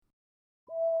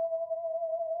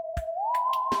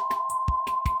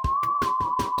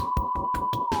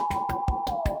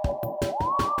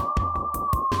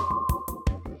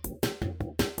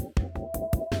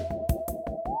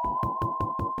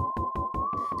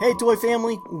Hey Toy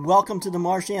Family, welcome to the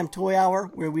Marsham Toy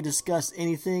Hour, where we discuss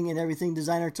anything and everything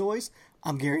designer toys.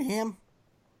 I'm Gary Ham.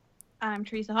 I'm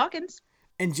Teresa Hawkins.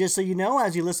 And just so you know,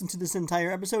 as you listen to this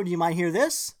entire episode, you might hear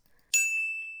this.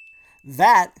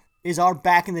 That is our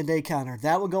Back in the Day counter.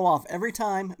 That will go off every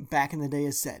time Back in the Day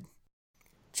is said.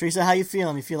 Teresa, how you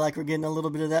feeling? You feel like we're getting a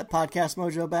little bit of that podcast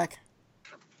mojo back?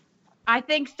 I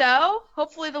think so.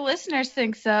 Hopefully the listeners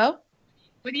think so.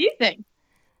 What do you think?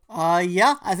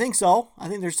 Yeah, I think so. I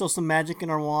think there's still some magic in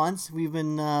our wands. We've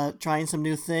been trying some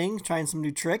new things, trying some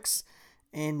new tricks,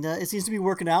 and it seems to be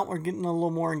working out. We're getting a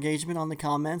little more engagement on the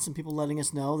comments and people letting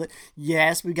us know that,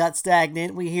 yes, we got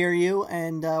stagnant, we hear you,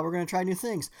 and we're going to try new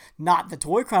things. Not the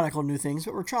Toy Chronicle new things,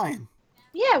 but we're trying.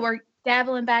 Yeah, we're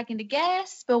dabbling back into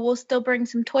guests, but we'll still bring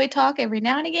some toy talk every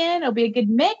now and again. It'll be a good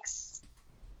mix.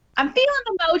 I'm feeling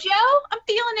the mojo. I'm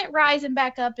feeling it rising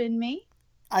back up in me.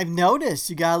 I've noticed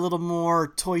you got a little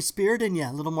more toy spirit in you,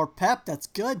 a little more pep. That's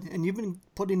good. And you've been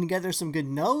putting together some good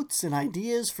notes and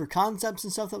ideas for concepts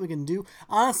and stuff that we can do.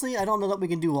 Honestly, I don't know that we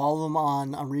can do all of them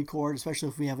on record, especially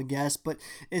if we have a guest, but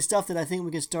it's stuff that I think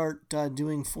we can start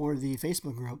doing for the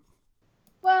Facebook group.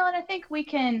 Well, and I think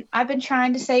I've been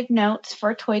trying to save notes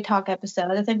for a Toy Talk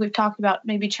episode. I think we've talked about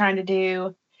maybe trying to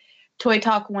do Toy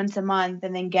Talk once a month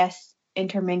and then guests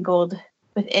intermingled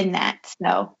within that.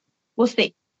 So we'll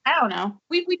see. I don't know.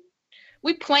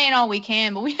 We plan all we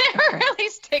can, but we never really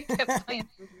stick to plans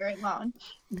for very long.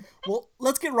 Well,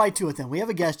 let's get right to it then. We have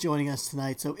a guest joining us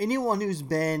tonight. So anyone who's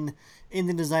been in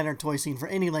the designer toy scene for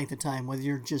any length of time, whether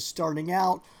you're just starting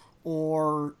out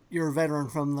or you're a veteran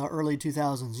from the early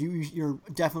 2000s, you're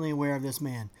definitely aware of this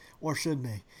man, or should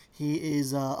be. He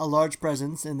is a large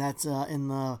presence, and that's in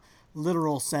the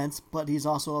literal sense, but he's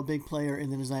also a big player in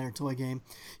the designer toy game.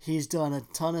 He's done a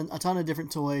ton of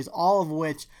different toys, all of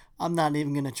which I'm not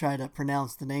even going to try to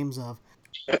pronounce the names of.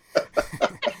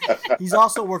 He's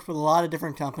also worked with a lot of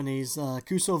different companies,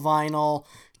 Kuso Vinyl,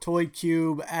 Toy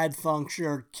Cube,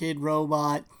 Adfuncture, Kid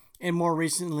Robot, and more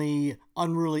recently,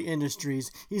 Unruly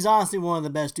Industries. He's honestly one of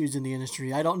the best dudes in the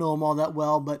industry. I don't know him all that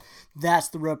well, but that's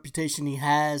the reputation he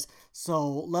has. So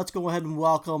let's go ahead and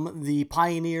welcome the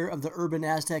pioneer of the urban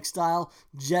Aztec style,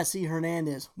 Jesse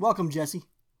Hernandez. Welcome, Jesse.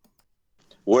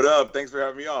 What up? Thanks for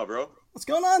having me on, bro. What's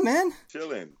going on, man?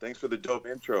 Chilling. Thanks for the dope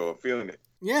intro. I'm feeling it.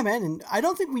 Yeah, man, and I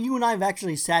don't think you and I have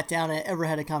actually sat down and ever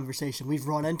had a conversation. We've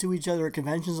run into each other at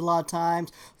conventions a lot of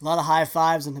times, a lot of high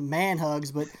fives and man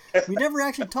hugs, but we never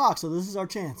actually talked, so this is our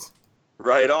chance.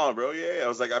 Right on, bro. Yeah, I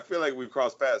was like, I feel like we've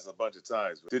crossed paths a bunch of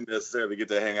times, but didn't necessarily get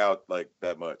to hang out like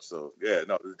that much. So, yeah,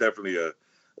 no, it's definitely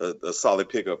a solid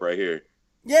pickup right here.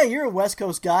 Yeah, you're a West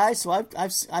Coast guy, so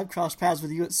I've crossed paths with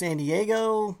you at San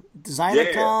Diego,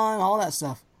 DesignerCon, all that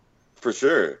stuff. For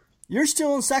sure. You're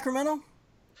still in Sacramento?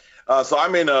 So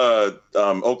I'm in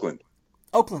Oakland.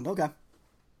 Oakland, okay.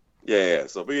 Yeah.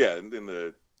 So, but yeah, in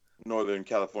the Northern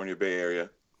California Bay Area.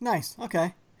 Nice,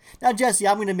 okay. Now, Jesse,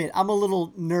 I'm going to admit, I'm a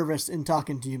little nervous in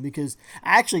talking to you because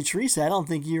actually, Teresa, I don't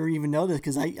think you even know this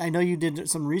because I know you did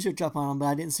some research up on him, but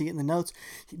I didn't see it in the notes.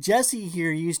 Jesse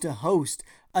here used to host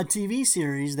a TV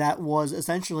series that was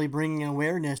essentially bringing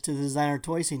awareness to the designer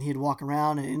toy scene. He'd walk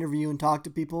around and interview and talk to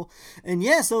people. And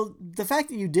yeah, so the fact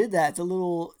that you did that's a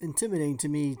little intimidating to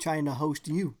me trying to host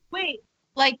you. Wait,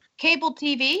 like cable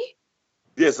TV?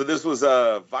 Yeah, so this was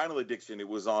Vinyl Addiction. It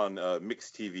was on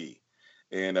Mixed TV.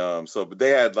 And but they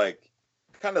had like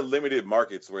kind of limited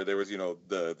markets where there was,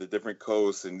 the different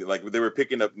coasts and like they were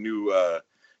picking up new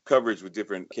coverage with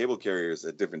different cable carriers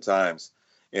at different times.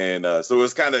 And so it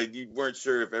was kind of, you weren't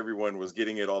sure if everyone was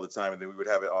getting it all the time, and then we would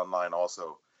have it online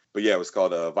also. But yeah, it was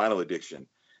called Vinyl Addiction.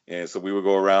 And so we would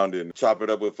go around and chop it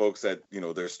up with folks at,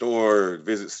 their store,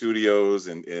 visit studios,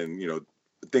 and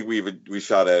I think we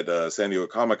shot at San Diego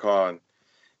Comic-Con,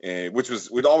 and which was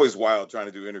always wild trying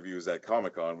to do interviews at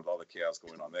Comic-Con with all the chaos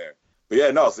going on there. But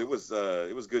yeah, no, so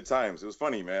it was good times. It was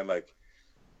funny, man. Like,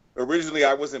 originally,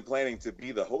 I wasn't planning to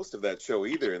be the host of that show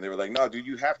either. And they were like, no, dude,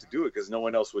 you have to do it because no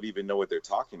one else would even know what they're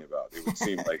talking about. It would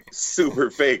seem like super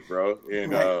fake, bro.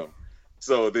 And right.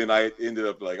 So then I ended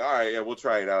up like, all right, yeah, we'll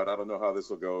try it out. I don't know how this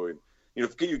will go. And,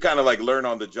 you kind of like learn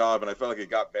on the job. And I felt like it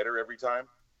got better every time.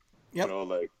 Yep.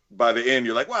 Like by the end,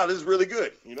 you're like, wow, this is really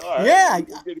good. All right, yeah,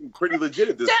 we're getting pretty legit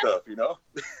at this stuff,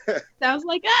 Sounds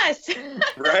like us.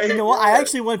 Right? You know what? I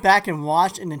actually went back and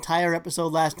watched an entire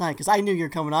episode last night because I knew you were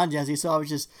coming on, Jesse, so I was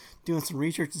just doing some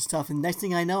research and stuff. And next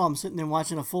thing I know, I'm sitting there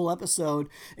watching a full episode.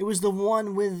 It was the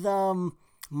one with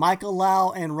Michael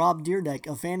Lau and Rob Dyrdek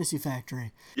of Fantasy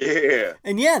Factory. Yeah.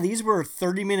 And yeah, these were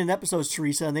 30-minute episodes,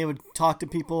 Teresa, and they would talk to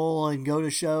people and go to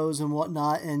shows and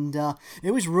whatnot, and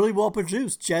it was really well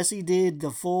produced. Jesse did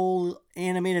the full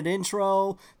animated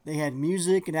intro. They had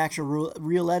music and actual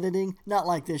real editing. Not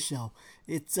like this show.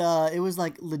 It was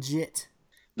like legit.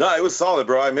 No, it was solid,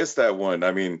 bro. I missed that one.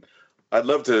 I mean, I'd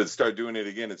love to start doing it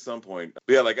again at some point.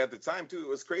 But yeah, like at the time too, it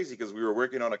was crazy because we were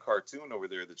working on a cartoon over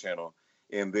there at the channel,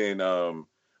 and then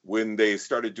when they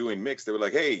started doing mix, they were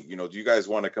like, "Hey, do you guys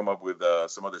want to come up with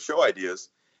some other show ideas?"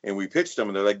 And we pitched them,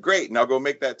 and they're like, "Great, now go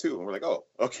make that too." And we're like, "Oh,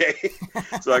 okay."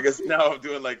 So I guess now I'm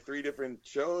doing like 3 different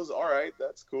shows. All right,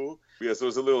 that's cool. Yeah, so it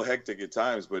was a little hectic at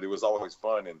times, but it was always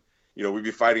fun, and we'd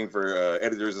be fighting for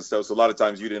editors and stuff. So a lot of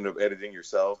times you'd end up editing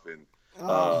yourself, and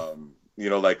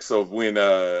so when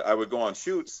I would go on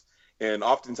shoots, and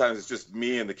oftentimes it's just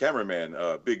me and the cameraman,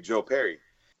 Big Joe Perry.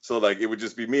 So like it would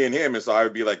just be me and him, and so I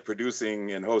would be like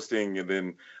producing and hosting, and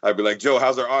then I'd be like, "Joe,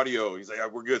 how's our audio?" He's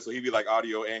like, "We're good." So he'd be like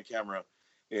audio and camera,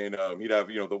 and he'd have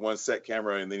the one set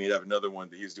camera, and then he'd have another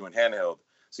one that he's doing handheld,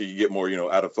 so you get more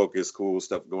out of focus, cool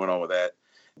stuff going on with that.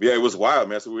 But yeah, it was wild,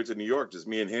 man. So we went to New York, just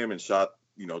me and him, and shot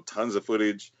tons of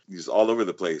footage, just all over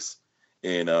the place.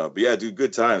 And but yeah, dude,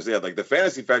 good times. Yeah, like the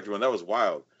Fantasy Factory one, that was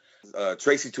wild.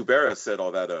 Tracy Tubera set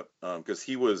all that up because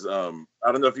he was I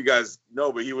don't know if you guys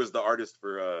know, but he was the artist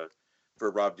for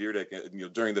Rob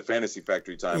Dyrdek during the Fantasy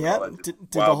Factory time. Yeah, did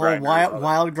the whole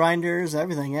wild grinders,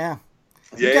 everything. Yeah.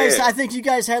 Yeah, you guys, I think you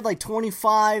guys had like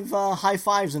 25 high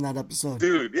fives in that episode.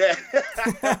 Dude, yeah.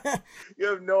 You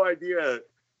have no idea.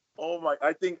 Oh my!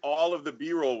 I think all of the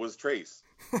B-roll was Trace.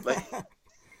 Like,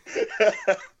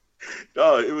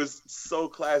 no, it was so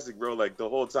classic, bro. Like the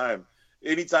whole time.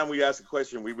 Anytime we ask a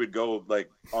question, we would go like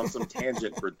on some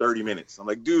tangent for 30 minutes. I'm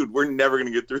like, dude, we're never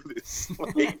gonna get through this.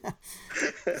 Like,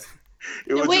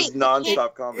 it was just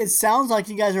nonstop comedy. It sounds like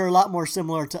you guys are a lot more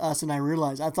similar to us than I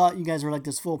realized. I thought you guys were like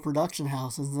this full production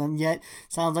house, and then yet it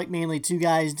sounds like mainly 2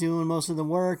 guys doing most of the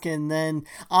work. And then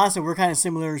honestly, we're kind of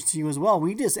similar to you as well.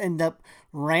 We just end up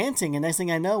ranting, and next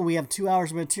thing I know, we have 2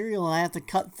 hours of material, and I have to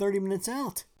cut 30 minutes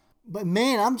out. But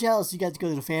man, I'm jealous you got to go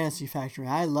to the Fantasy Factory.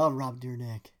 I love Rob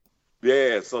Dyrdek.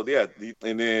 Yeah, so yeah,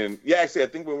 and then actually, I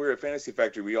think when we were at Fantasy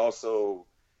Factory, we also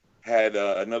had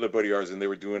another buddy of ours, and they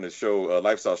were doing a show, a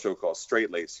lifestyle show called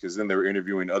Straight Lace, because then they were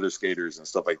interviewing other skaters and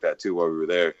stuff like that too while we were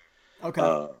there. Okay.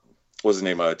 What was his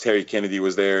name? Terry Kennedy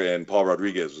was there, and Paul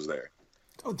Rodriguez was there.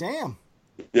 Oh damn.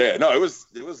 Yeah, no, it was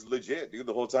legit, dude,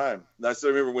 the whole time. And I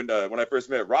still remember when I first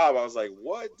met Rob, I was like,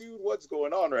 "What, dude? What's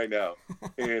going on right now?"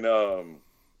 And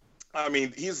I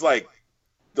mean, he's like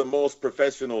the most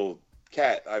professional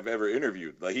cat I've ever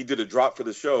interviewed. Like, he did a drop for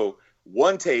the show,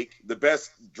 1 take, the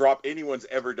best drop anyone's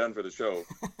ever done for the show.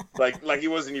 like he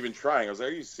wasn't even trying. I was like,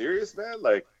 "Are you serious, man?"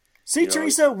 Like, see,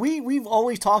 Teresa, we've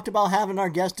always talked about having our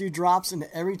guests do drops, and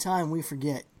every time we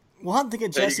forget. We'll have to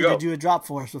get Jesse to do a drop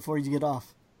for us before you get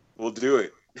off. We'll do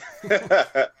it.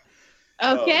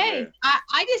 Okay.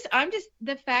 I'm just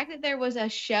the fact that there was a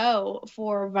show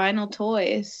for Vinyl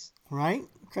Toys. Right?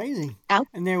 Crazy. Ow.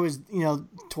 And there was,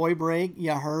 Toy Break,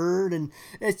 you heard, and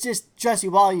it's just, Jesse,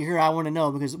 while you're here, I want to know,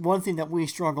 because one thing that we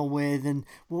struggle with, and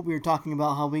what we were talking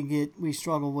about, how we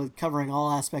struggle with covering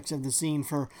all aspects of the scene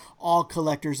for all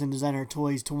collectors and designer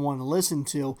toys to want to listen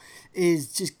to,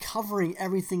 is just covering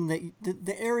everything that,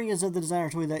 the areas of the designer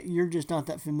toy that you're just not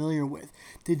that familiar with.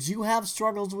 Did you have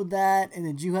struggles with that, and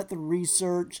did you have to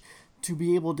research to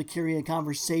be able to carry a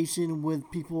conversation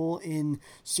with people in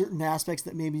certain aspects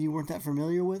that maybe you weren't that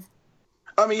familiar with?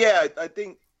 I mean, yeah, I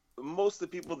think most of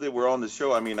the people that were on the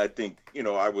show, I mean, I think,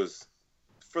 I was,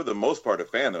 for the most part, a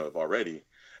fan of already.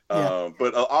 Yeah.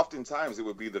 But oftentimes it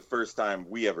would be the first time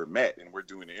we ever met and we're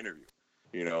doing an interview,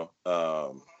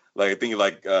 Like, I think,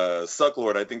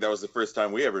 Sucklord, I think that was the first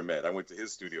time we ever met. I went to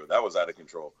his studio. That was out of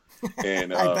control.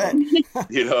 And, I bet.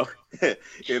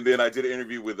 And then I did an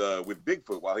interview with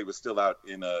Bigfoot while he was still out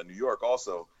in New York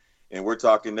also. And we're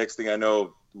talking, next thing I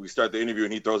know, we start the interview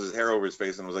and he throws his hair over his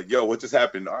face and I was like, "Yo, what just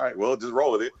happened?" "All right, well, just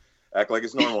roll with it. Act like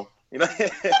it's normal." I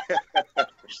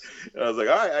was like,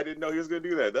 "All right, I didn't know he was going to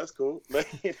do that. That's cool."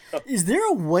 Is there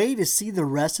a way to see the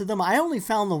rest of them? I only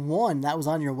found the one that was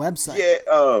on your website.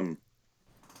 Yeah,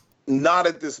 not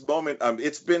at this moment.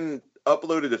 It's been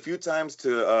uploaded a few times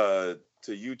to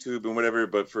YouTube and whatever,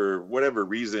 but for whatever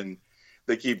reason,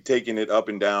 they keep taking it up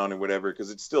and down and whatever, because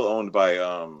it's still owned by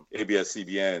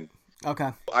ABS-CBN.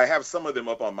 Okay. I have some of them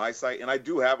up on my site, and I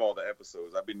do have all the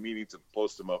episodes. I've been meaning to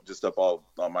post them up all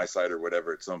on my site or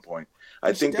whatever at some point.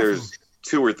 I think there's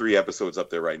 2 or 3 episodes up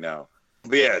there right now.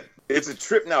 But yeah, it's a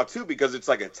trip now too, because it's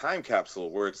like a time capsule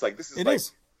where it's like, this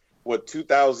is what,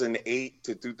 2008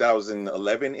 to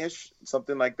 2011 ish,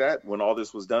 something like that, when all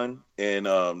this was done. And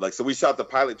like, so we shot the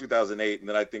pilot 2008, and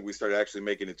then I think we started actually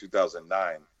making it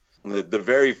 2009. The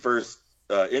very first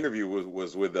interview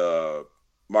was with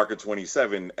Marker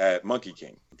 27 at Monkey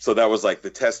King. So that was like the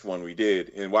test one we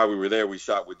did. And while we were there, we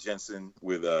shot with Jensen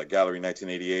with Gallery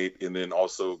 1988, and then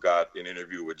also got an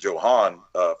interview with Joe Hahn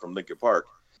from Linkin Park.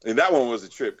 And that one was a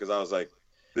trip because I was like,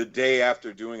 the day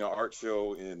after doing an art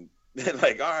show, and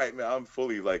like, all right, man, I'm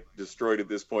fully like destroyed at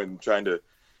this point and trying to,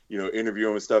 interview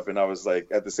him and stuff. And I was like,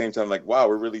 at the same time, like, wow,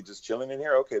 we're really just chilling in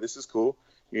here. Okay, this is cool.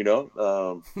 And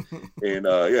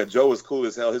yeah, Joe was cool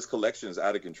as hell. His collection is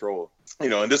out of control,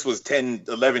 and this was 10,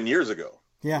 11 years ago,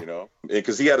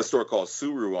 because he had a store called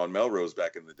Suru on Melrose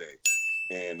back in the day,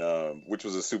 and which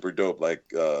was a super dope, like,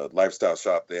 lifestyle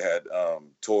shop. They had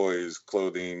toys,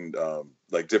 clothing,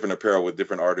 like different apparel with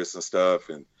different artists and stuff.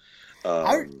 And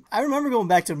I remember going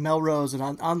back to Melrose, and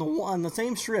on the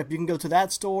same strip, you can go to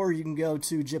that store, you can go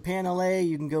to Japan LA,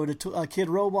 you can go to Kid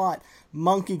Robot,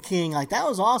 Monkey King. Like, that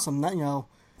was awesome.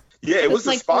 Yeah, it was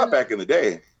the spot back in the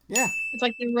day. Yeah. It's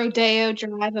like the Rodeo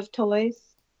Drive of toys.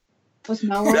 Was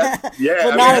Melrose. Yeah,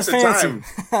 but not as fancy.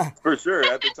 Time, for sure.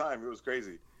 At the time, it was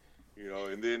crazy.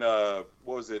 And then what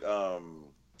was it?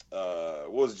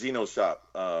 What was Gino's shop?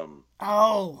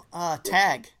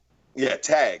 Tag. Yeah,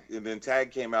 Tag. And then Tag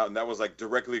came out, and that was like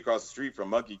directly across the street from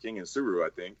Monkey King and Suru, I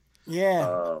think.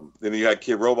 Yeah. Then you had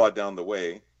Kid Robot down the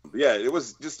way. But yeah, it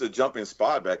was just a jumping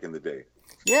spot back in the day.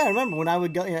 Yeah, I remember when I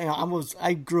would go.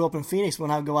 I grew up in Phoenix. When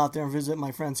I would go out there and visit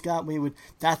my friend Scott,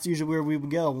 that's usually where we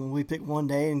would go when we pick one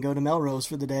day and go to Melrose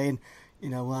for the day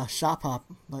and shop hop.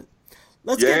 But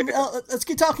let's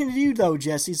get talking to you though,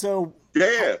 Jesse. So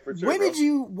yeah, for sure. When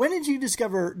did you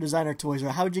discover designer toys, or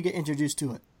how did you get introduced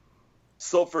to it?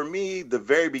 So for me, the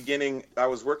very beginning, I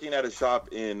was working at a shop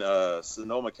in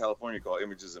Sonoma, California called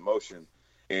Images in Motion,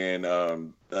 and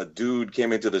a dude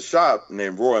came into the shop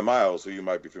named Roy Miles, who you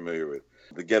might be familiar with.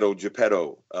 The Ghetto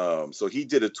Geppetto. So he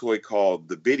did a toy called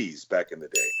the Biddies back in the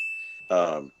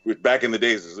day. Which back in the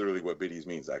days is literally what Biddies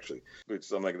means, actually.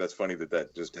 Which I'm like, that's funny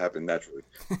that just happened naturally.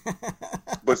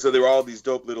 But so there were all these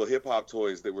dope little hip hop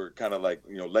toys that were kind of like,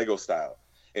 Lego style.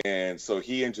 And so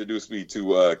he introduced me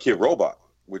to Kid Robot,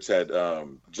 which had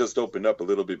just opened up a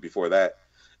little bit before that.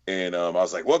 And I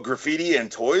was like, what, graffiti and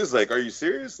toys? Like, are you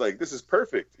serious? Like, this is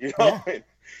perfect. Yeah.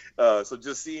 So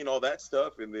just seeing all that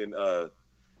stuff, and then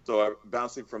so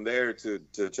bouncing from there to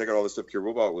check out all the stuff Kid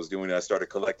Robot was doing, I started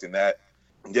collecting that.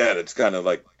 Yeah, it's kind of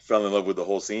like fell in love with the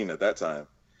whole scene at that time.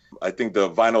 I think the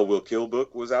Vinyl Will Kill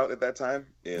book was out at that time,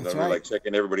 and I was like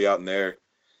checking everybody out in there.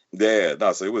 Yeah,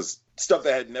 no, so it was stuff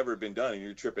that had never been done, and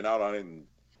you're tripping out on it. And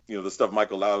the stuff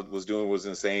Michael Loud was doing was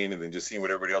insane, and then just seeing what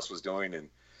everybody else was doing.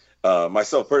 And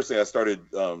myself personally, I started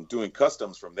doing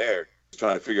customs from there,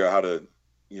 trying to figure out how to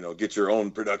get your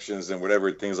own productions and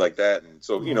whatever, things like that. And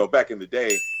so, back in the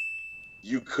day,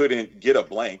 you couldn't get a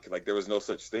blank, like there was no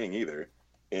such thing either.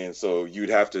 And so you'd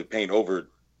have to paint over,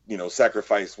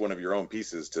 sacrifice one of your own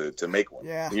pieces to make one.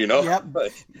 Yeah. Yep.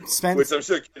 Which I'm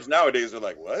sure kids nowadays are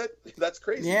like, what? That's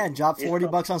crazy. Yeah, drop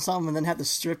 $40 on something and then have to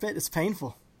strip it. It's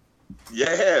painful.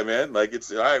 Yeah, man. Like, it's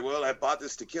all right. Well, I bought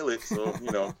this to kill it, so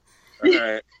all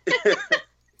right.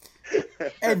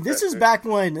 And this is back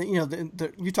when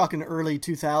you're talking the early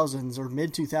 2000s or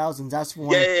mid 2000s. That's when.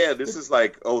 Yeah. This is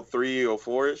like 03,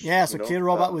 04 ish. Yeah. So Kid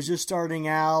Robot was just starting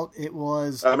out. It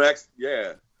was.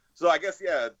 Yeah. So I guess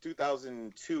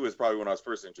 2002 is probably when I was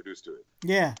first introduced to it.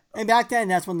 Yeah, and back then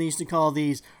that's when they used to call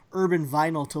these urban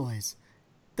vinyl toys.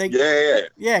 Yeah,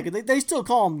 they still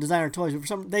call them designer toys,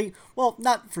 but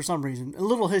not for some reason. A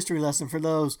little history lesson for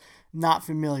those not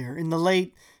familiar. In the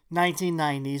late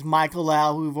 1990s, Michael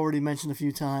Lau, who we've already mentioned a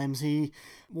few times, he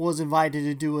was invited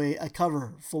to do a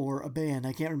cover for a band.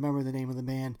 I can't remember the name of the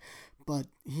band, but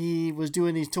he was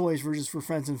doing these toys just for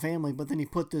friends and family. But then he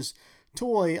put this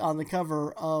toy on the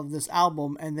cover of this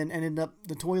album, and then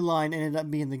the toy line ended up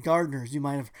being the Gardeners. You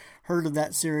might have heard of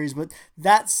that series, but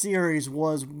that series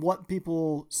was what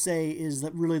people say is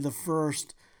really the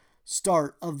first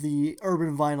start of the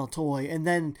urban vinyl toy. And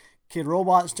then Kid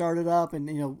Robot started up, and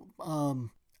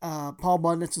Paul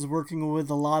Budnitz is working with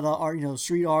a lot of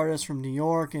street artists from New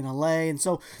York and LA, and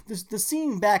so the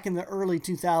scene back in the early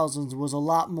 2000s was a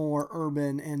lot more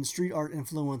urban and street art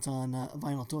influence on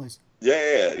vinyl toys.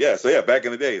 Yeah. So back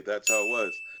in the day, that's how it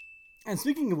was. And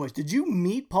speaking of which, did you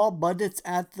meet Paul Budnitz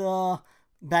at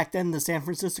back then the San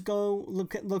Francisco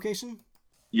location?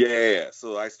 Yeah.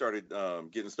 So I started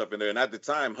getting stuff in there, and at the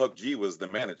time, Huck G was the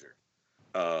manager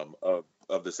of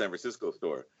the San Francisco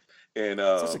store. And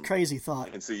such a crazy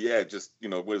thought. And so just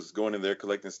was going in there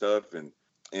collecting stuff, and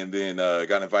and then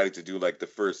got invited to do like the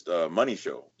first Money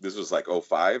show. This was like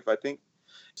 '05, I think.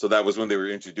 So that was when they were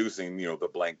introducing, the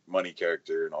blank money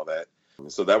character and all that.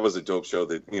 So that was a dope show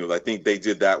that, I think they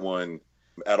did that one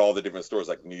at all the different stores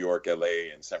like New York,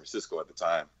 LA, and San Francisco at the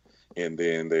time. And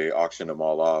then they auctioned them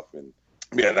all off. And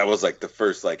yeah, that was like the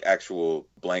first like actual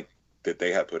blank that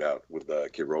they had put out with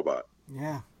Kid Robot.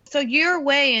 Yeah. So your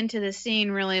way into the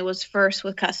scene really was first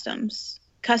with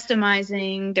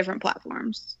customizing different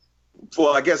platforms.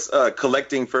 Well, I guess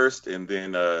collecting first and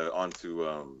then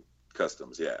onto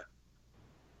customs. Yeah.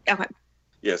 Okay.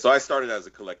 Yeah. So I started as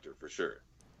a collector for sure.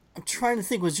 I'm trying to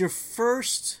think. What was your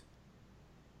first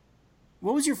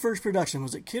production?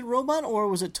 Was it Kid Robot or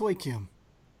was it Toy Kim?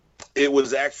 It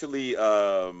was actually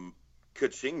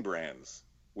Kaching Brands,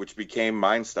 which became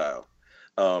Mind Style.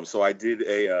 So I did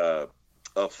a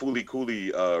Fooly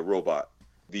Cooly robot,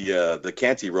 the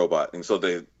Canty robot, and so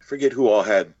they forget who all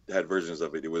had versions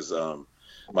of it. It was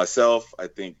myself, I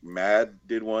think Mad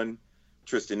did one,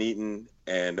 Tristan Eaton,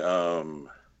 and I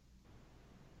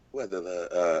want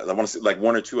to say like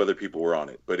one or two other people were on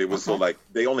it, but it was so like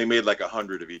they only made like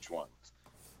 100 of each one.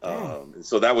 And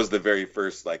so that was the very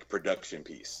first like production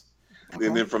piece. Okay.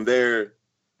 And then from there,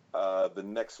 the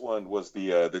next one was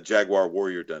the Jaguar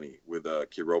Warrior Dunny with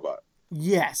Kid Robot.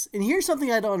 Yes, and here's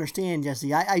something I don't understand,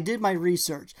 Jesse. I did my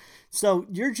research. So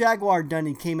your Jaguar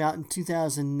Dunny came out in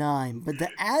 2009, but the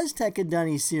Azteca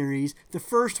Dunny series, the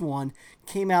first one,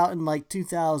 came out in like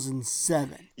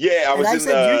 2007. Yeah, I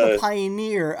said you're the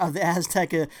pioneer of the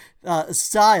Azteca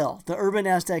style, the urban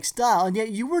Aztec style, and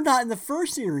yet you were not in the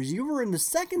first series. You were in the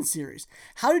second series.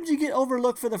 How did you get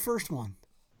overlooked for the first one?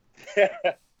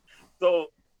 So,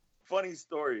 funny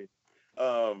story.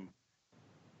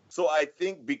 So I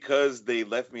think because they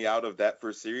left me out of that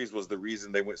first series was the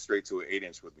reason they went straight to an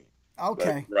 8-inch with me.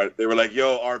 Okay. Like, right. They were like,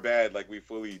 "Yo, our bad. Like we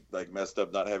fully like messed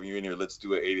up not having you in here. Let's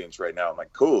do an 8-inch right now." I'm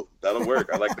like, "Cool, that'll work.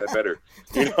 I like that better."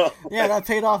 Yeah, that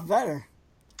paid off better.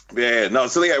 Yeah. No.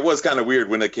 So yeah, it was kind of weird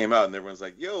when it came out, and everyone's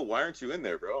like, "Yo, why aren't you in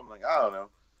there, bro?" I'm like, "I don't know."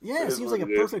 Yeah, it seems like a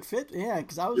perfect fit. Yeah,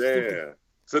 because I was. Yeah. Thinking...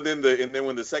 So then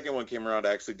when the second one came around,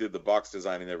 I actually did the box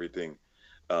design and everything.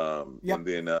 And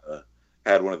then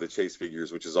had one of the Chase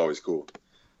figures, which is always cool.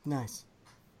 Nice.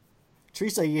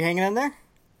 Teresa, you hanging in there?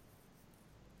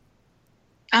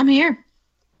 I'm here.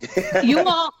 You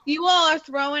all are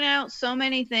throwing out so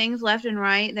many things left and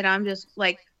right that I'm just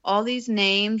like, all these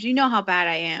names. You know how bad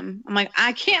I am. I'm like,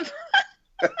 I can't.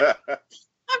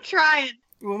 I'm trying.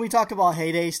 When we talk about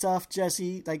heyday stuff,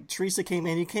 Jesse, like Teresa came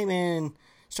in. You came in,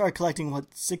 started collecting,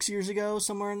 6 years ago,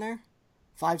 somewhere in there?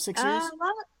 5, 6 years?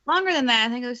 Longer than that. I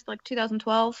think it was like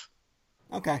 2012.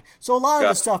 Okay. So a lot of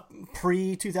the stuff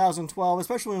pre-2012,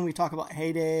 especially when we talk about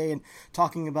heyday and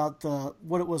talking about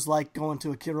what it was like going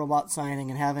to a Kid Robot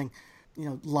signing and having,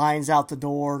 lines out the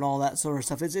door and all that sort of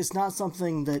stuff. It's not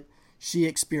something that she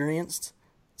experienced.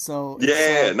 So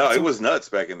it was nuts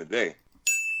back in the day.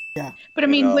 Yeah. But I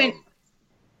mean, when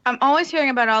I'm always hearing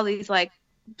about all these like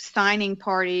signing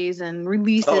parties and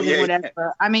releases and whatever.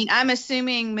 Yeah. I mean, I'm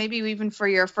assuming maybe even for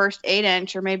your first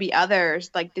 8-inch or maybe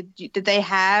others, like did they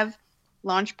have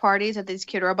launch parties at these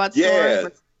Kid Robot stores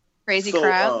with crazy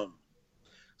crowd?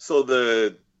 So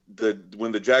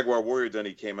when the Jaguar Warrior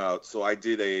Dunny came out, so I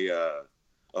did a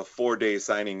 4-day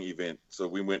signing event. So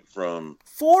we went from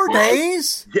 4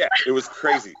 days. Yeah, it was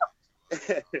crazy.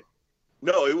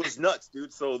 No, it was nuts,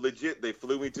 dude. So legit, they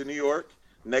flew me to New York.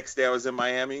 Next day I was in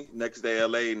Miami. Next day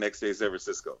LA. Next day San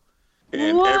Francisco.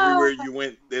 And everywhere you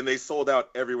went, and they sold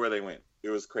out everywhere they went. It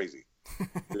was crazy.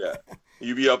 Yeah.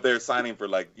 You'd be up there signing for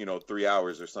 3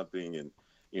 hours or something, and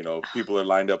people are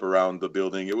lined up around the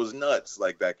building. It was nuts,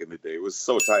 like back in the day. It was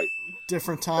so tight.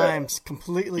 Different times,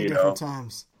 completely different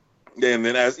times. And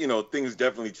then as things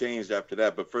definitely changed after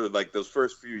that. But for those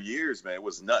first few years, man, it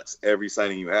was nuts. Every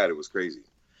signing you had, it was crazy.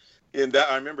 And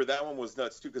I remember that one was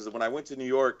nuts too, because when I went to New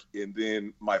York, and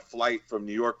then my flight from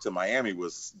New York to Miami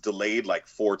was delayed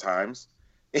 4 times.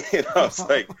 And I was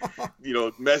like,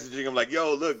 messaging him like,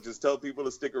 "Yo, look, just tell people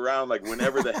to stick around. Like,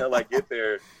 whenever the hell I get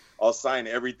there, I'll sign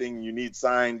everything you need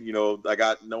signed. I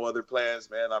got no other plans,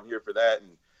 man. I'm here for that."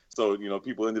 And so,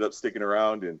 people ended up sticking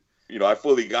around, and I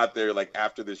fully got there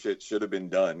after this shit should have been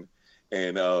done,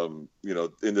 and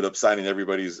ended up signing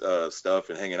everybody's stuff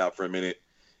and hanging out for a minute,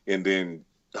 and then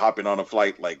hopping on a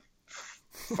flight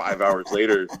 5 hours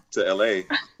later to LA.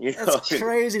 That's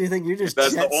crazy to think you're just.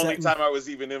 That's the only time I was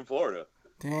even in Florida.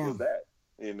 Damn. Was that?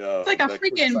 It's like a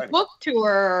freaking book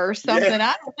tour or something.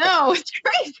 Yeah. I don't know. It's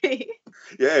crazy.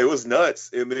 Yeah, it was nuts.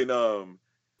 And then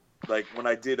when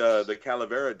I did the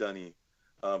Calavera Dunny,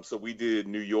 so we did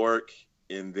New York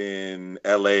and then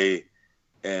LA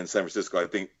and San Francisco. I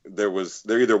think there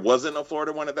either wasn't a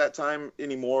Florida one at that time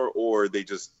anymore, or they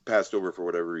just passed over for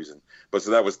whatever reason. But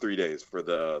so that was 3 days for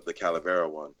the Calavera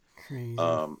one. Crazy.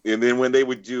 And then when they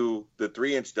would do the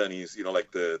 3-inch Dunnies, you know,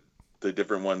 like the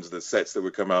different ones, the sets that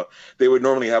would come out, they would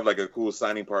normally have like a cool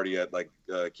signing party at like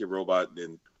Kid Robot,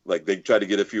 and like they tried to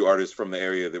get a few artists from the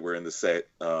area that were in the set.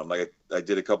 Like I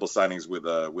did a couple signings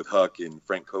with Huck and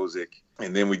Frank Kozik,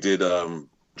 and then we did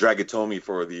Dragatomi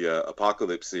for the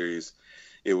Apocalypse series.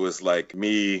 It was like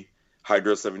me,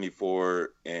 Hydro 74,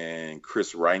 and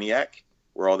Chris Reiniak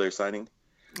were all there signing.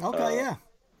 Okay, yeah.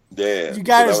 Yeah. You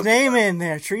got his name in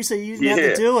there. Teresa, you didn't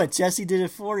have to do it. Jesse did it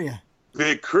for you.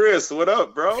 Big Chris, what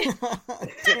up, bro?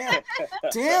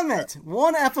 Damn it.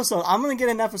 One episode. I'm going to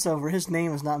get an episode where his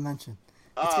name is not mentioned.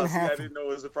 It's going to happen. I didn't know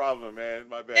it was a problem, man.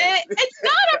 My bad. It's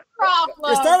not a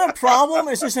problem. It's not a problem.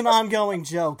 It's just an ongoing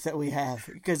joke that we have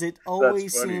because it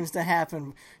always seems to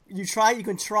happen. You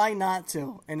can try not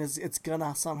to, and it's going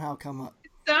to somehow come up.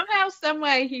 Somehow, some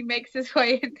way, he makes his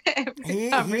way into he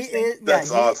is.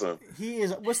 That's awesome. He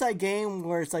is. What's that game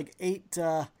where it's like eight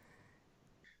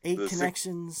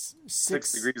connections?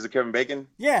 6 degrees of Kevin Bacon?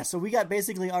 Yeah, so we got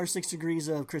basically our 6 degrees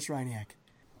of Chris Reiniak.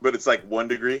 But it's like 1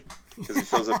 degree because he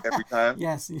shows up every time.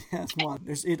 Yes, one.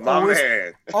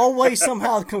 Man. Always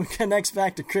somehow connects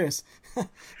back to Chris.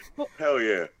 Hell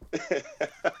yeah.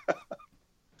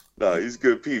 No, he's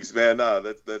good peeps, man. No,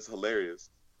 that's hilarious.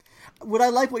 What I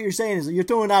like what you're saying is that you're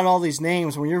throwing out all these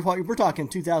names when we're talking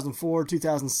 2004,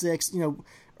 2006,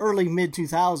 early mid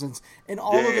 2000s, and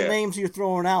all of the names you're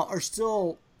throwing out are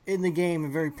still in the game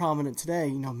and very prominent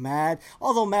today. Mad,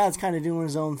 although Mad's kind of doing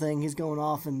his own thing, he's going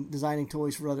off and designing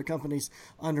toys for other companies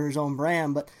under his own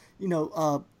brand. But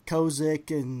Kozik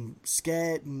and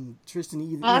Sket and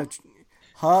Tristan,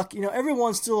 Huck,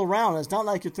 everyone's still around. It's not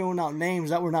like you're throwing out names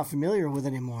that we're not familiar with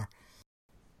anymore.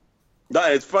 No,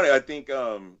 it's funny. I think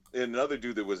another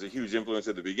dude that was a huge influence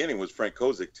at the beginning was Frank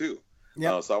Kozik too.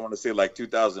 Yeah. So I want to say like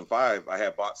 2005, I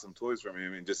had bought some toys from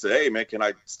him and just said, "Hey man, can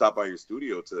I stop by your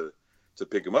studio to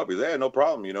pick him up?" He's like, "Yeah, no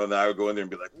problem." And then I would go in there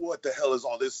and be like, "What the hell is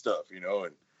all this stuff?"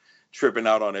 And tripping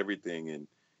out on everything, and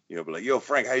be like, "Yo,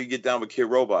 Frank, how you get down with Kid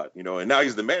Robot?" And now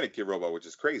he's the man at Kid Robot, which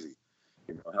is crazy.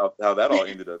 How that all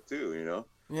ended up too.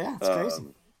 Yeah, it's crazy.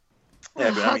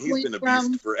 Yeah, but he's been a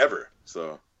beast forever.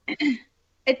 So.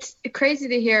 It's crazy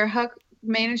to hear Huck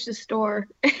manage the store.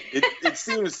 it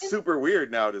seems super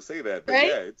weird now to say that, but right?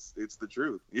 Yeah, it's the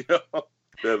truth.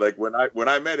 That, like when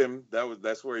I met him,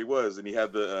 that's where he was, and he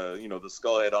had the the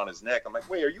skull head on his neck. I'm like,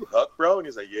 "Wait, are you Huck, bro?" And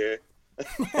he's like, "Yeah."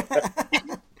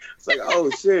 It's like, oh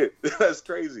shit, that's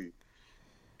crazy.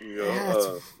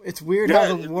 It's weird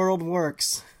how the world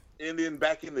works. And then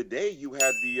back in the day, you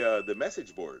had the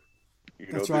message board.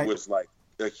 That's right. It was like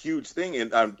a huge thing,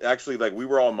 and I'm actually like we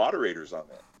were all moderators on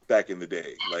that back in the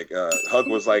day. Like Huck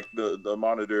was like the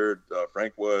monitor,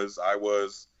 Frank was,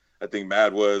 I think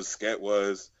Mad was, Sket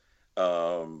was.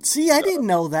 See, I didn't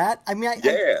know that. I mean,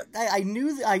 I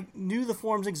knew the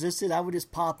forums existed. I would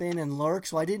just pop in and lurk,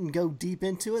 so I didn't go deep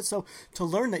into it. So to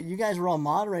learn that you guys were all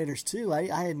moderators too, I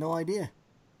had no idea.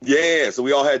 Yeah, so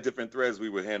we all had different threads we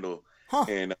would handle. Huh.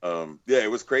 And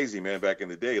it was crazy, man, back in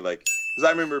the day. Like, because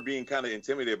I remember being kind of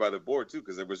intimidated by the board too,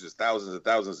 because there was just thousands and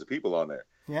thousands of people on there.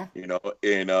 Yeah.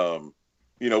 And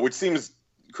which seems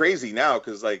crazy now,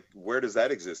 because like, where does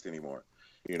that exist anymore?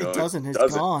 It doesn't.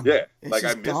 It's gone. Yeah, it's like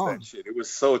I missed that shit. It was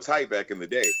so tight back in the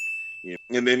day.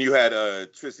 And then you had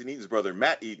Tristan Eaton's brother,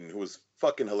 Matt Eaton, who was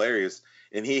fucking hilarious,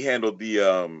 and he handled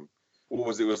the what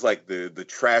was it? It was like the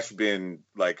trash bin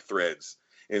like threads.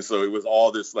 And so it was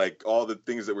all this, like, all the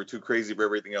things that were too crazy for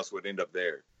everything else would end up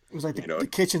there. It was like the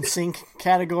kitchen sink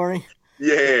category.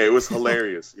 Yeah, it was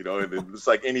hilarious, and it's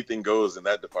like anything goes in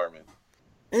that department.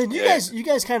 And you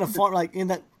guys kind of fought like in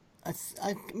that.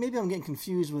 Maybe I'm getting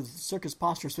confused with Circus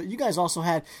Postures, but you guys also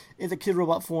had in the Kid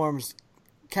Robot forums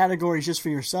categories just for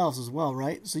yourselves as well,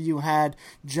 right? So you had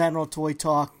General Toy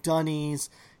Talk, Dunnies,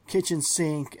 Kitchen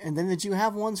Sink, and then did you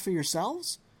have ones for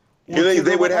yourselves? Yeah,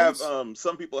 they would have.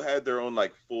 Some people had their own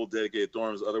like full dedicated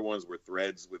dorms. Other ones were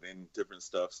threads within different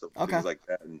things like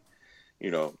that. And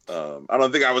I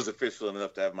don't think I was official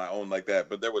enough to have my own like that,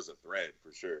 but there was a thread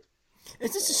for sure.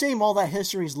 It's just a shame all that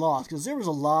history's lost, because there was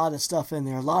a lot of stuff in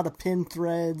there, a lot of pin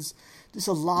threads, just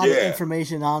a lot of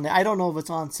information on there. I don't know if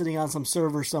it's sitting on some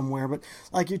server somewhere, but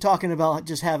like you're talking about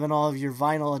just having all of your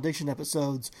Vinyl Addiction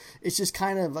episodes, it's just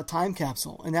kind of a time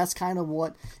capsule. And that's kind of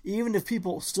what, even if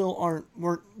people still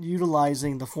weren't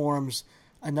utilizing the forums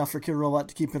enough for Kid Robot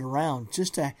to keep it around,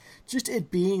 just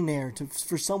it being there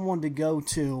for someone to go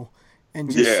to and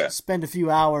just spend a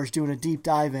few hours doing a deep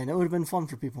dive in, it would have been fun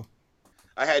for people.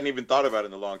 I hadn't even thought about it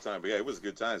in a long time, but yeah, it was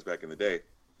good times back in the day.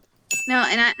 No,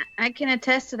 and I can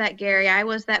attest to that, Gary. I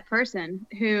was that person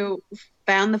who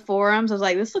found the forums. I was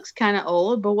like, this looks kind of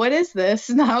old, but what is this?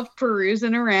 And I was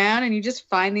perusing around, and you just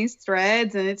find these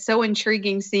threads, and it's so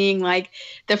intriguing seeing like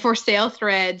the for sale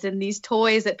threads and these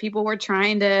toys that people were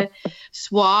trying to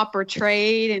swap or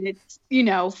trade, and it's, you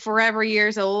know, forever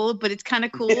years old, but it's kind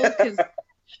of cool because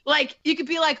like you could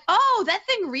be like, oh, that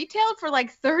thing retailed for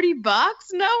like $30?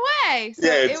 No way. So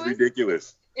yeah, it's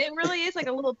ridiculous. It really is like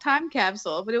a little time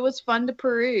capsule, but it was fun to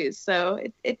peruse. So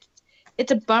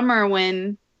it's a bummer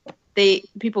when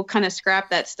people kind of scrap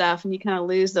that stuff and you kind of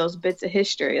lose those bits of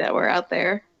history that were out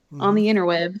there on the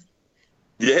interwebs.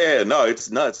 Yeah, no, it's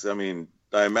nuts. I mean,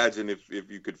 I imagine if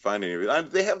you could find any of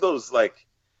it. They have those, like,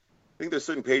 I think there's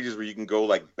certain pages where you can go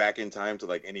like back in time to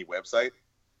like any website.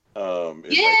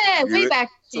 Yeah, way back.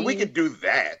 So we could do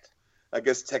that. I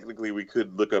guess technically we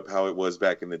could look up how it was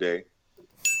back in the day.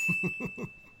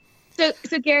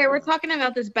 So Gary, we're talking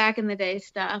about this back in the day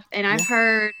stuff, and I've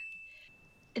heard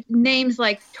names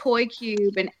like Toy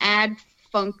Cube and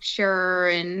Adfuncture,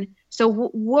 and so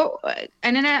what?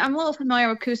 And then I'm a little familiar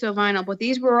with Kuso Vinyl, but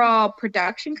these were all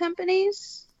production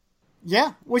companies.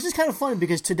 Yeah, which is kind of funny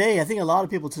because today I think a lot of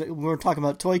people today, when we're talking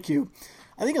about Toy Cube,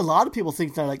 I think a lot of people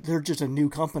think they're just a new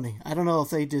company. I don't know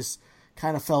if they just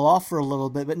kind of fell off for a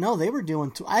little bit, but no, they were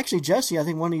doing. Actually, Jesse, I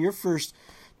think one of your first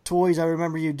toys I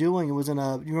remember you doing, it was you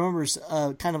remember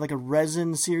kind of like a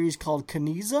resin series called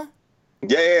Kaniza?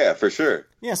 Yeah, for sure.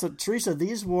 Yeah, so Teresa,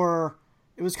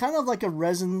 it was kind of like a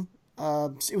resin,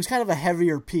 it was kind of a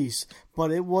heavier piece,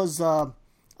 but it was a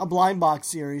blind box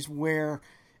series where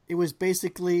it was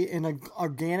basically an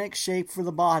organic shape for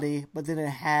the body, but then it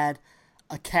had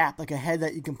a cap, like a head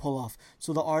that you can pull off.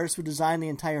 So the artist would design the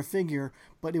entire figure,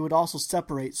 but it would also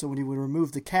separate, so when you would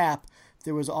remove the cap,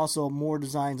 there was also more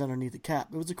designs underneath the cap.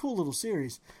 It was a cool little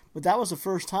series. But that was the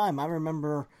first time I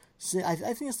remember. I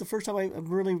think it's the first time I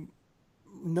really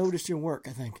noticed your work,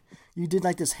 I think. You did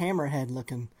like this hammerhead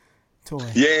looking toy.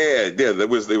 Yeah. It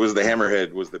was the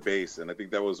hammerhead was the base. And I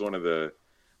think that was one of the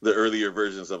earlier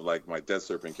versions of like my Death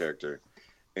Serpent character.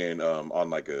 And on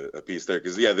like a piece there.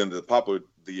 Because, then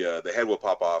the head would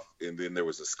pop off, and then there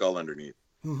was a skull underneath.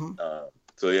 Mm-hmm.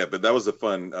 But that was a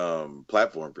fun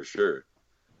platform for sure.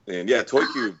 And yeah, Toy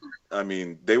Cube, I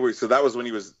mean, that was when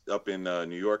he was up in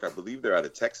New York. I believe they're out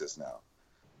of Texas now.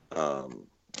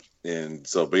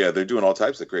 They're doing all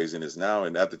types of craziness now.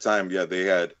 And at the time,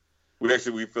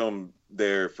 we filmed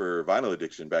there for Vinyl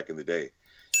Addiction back in the day.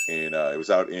 And it was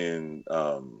out in,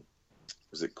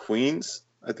 was it Queens?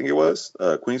 I think it was.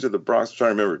 Queens or the Bronx? I'm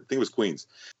trying to remember. I think it was Queens.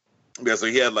 Yeah, so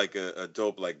he had like a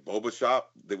dope like boba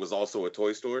shop that was also a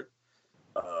toy store.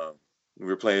 We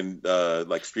were playing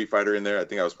like Street Fighter in there. I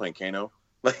think I was playing Kano.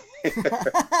 Like,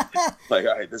 all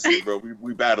right, this is bro.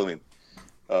 We battling.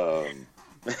 Yeah,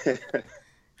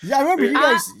 I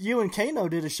remember you and Kano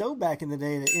did a show back in the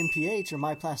day at NPH or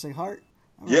My Plastic Heart.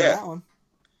 I remember that one.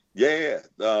 Yeah.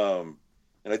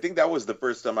 And I think that was the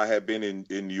first time I had been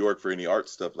in New York for any art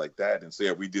stuff like that. And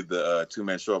so we did the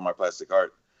 2-man show at My Plastic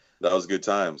Heart. That was good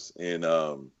times. And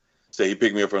he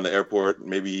picked me up from the airport.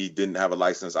 Maybe he didn't have a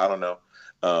license. I don't know.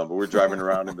 But we're driving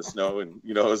around in the snow, and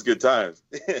it was good times.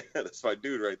 That's my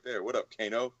dude right there. What up,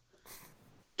 Kano?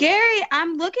 Gary,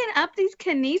 I'm looking up these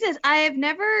Kanizas.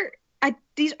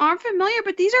 These aren't familiar,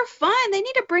 but these are fun. They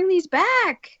need to bring these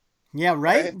back. Yeah,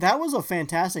 right? That was a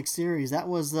fantastic series. That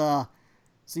was, so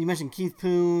you mentioned Keith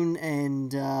Poon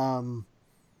and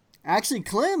actually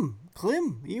Clem.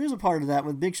 He was a part of that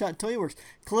with Big Shot Toy Works.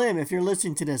 Clem, if you're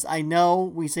listening to this, I know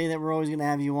we say that we're always going to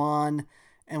have you on,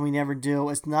 and we never do.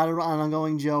 It's not an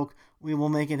ongoing joke. We will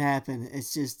make it happen.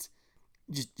 It's just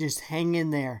hang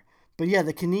in there. But yeah,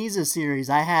 the Kaniza series,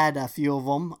 I had a few of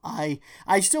them. I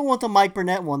still want the Mike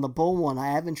Burnett one, the Bull one.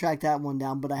 I haven't tracked that one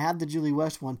down, but I have the Julie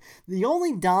West one. The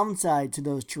only downside to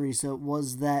those, Teresa,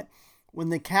 was that when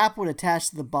the cap would attach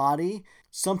to the body,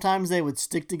 sometimes they would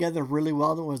stick together really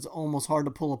well. That was almost hard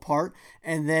to pull apart.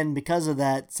 And then because of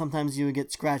that, sometimes you would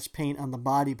get scratched paint on the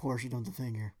body portion of the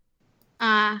figure.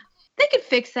 They could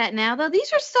fix that now, though.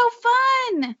 These are so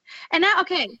fun. And now,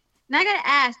 okay, now I got to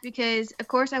ask because, of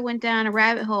course, I went down a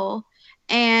rabbit hole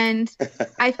and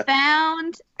I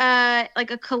found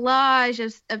like a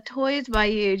collage of toys by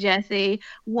you, Jesse.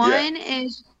 One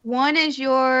is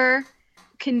your,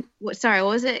 what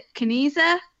was it?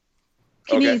 Kaniza?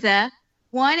 Kaniza. Okay.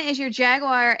 One is your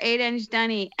Jaguar 8-inch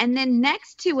dunny. And then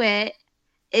next to it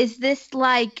is this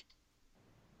like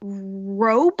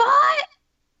robot.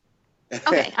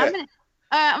 Okay, I'm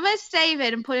gonna save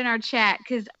it and put it in our chat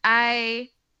because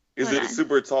Is it a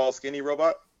super tall, skinny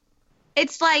robot?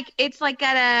 It's like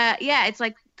got it's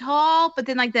like tall, but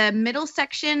then like the middle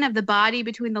section of the body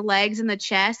between the legs and the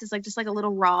chest is like just like a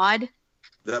little rod.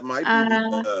 That might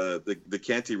be the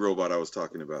Canty robot I was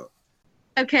talking about.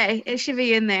 Okay, it should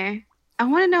be in there. I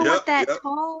want to know what that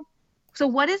tall. So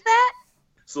what is that?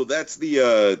 So that's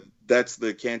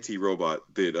the Canty robot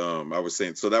that I was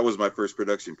saying. So that was my first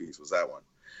production piece. Was that one?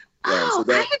 I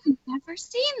have never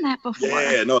seen that before.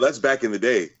 Yeah, no, that's back in the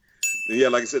day. Yeah,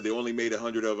 like I said, they only made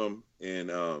 100 of them, and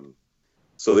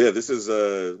so yeah, this is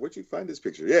where'd you find this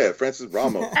picture? Yeah, Francis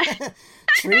Ramo.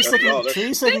 Teresa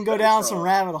can go down some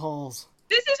rabbit holes.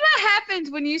 This is what happens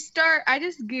when you start. I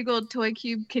just Googled Toy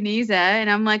Cube Keniza, and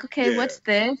I'm like, okay, what's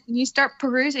this? And you start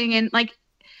perusing, and like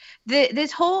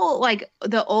this whole like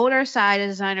the older side of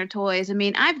designer toys. I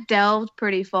mean, I've delved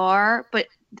pretty far, but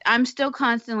I'm still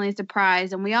constantly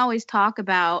surprised. And we always talk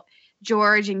about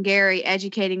George and Gary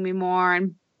educating me more,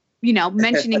 and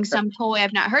mentioning some toy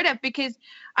I've not heard of, because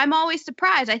I'm always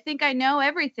surprised. I think I know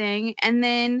everything, and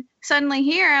then suddenly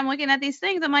here I'm looking at these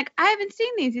things. I'm like, I haven't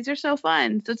seen these. These are so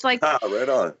fun. So it's like, right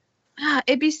on.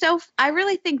 It'd be so. I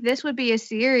really think this would be a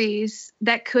series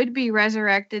that could be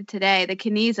resurrected today. The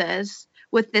Kenizas,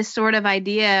 with this sort of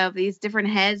idea of these different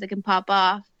heads that can pop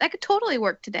off, that could totally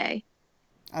work today.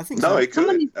 I think so. It could.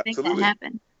 Someone needs to make that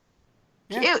happen.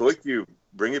 Yeah, Toy Cube.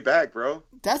 Bring it back, bro.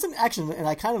 That's an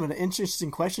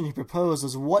interesting question he proposed,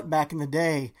 is what back in the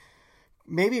day,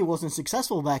 maybe it wasn't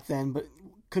successful back then, but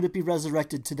could it be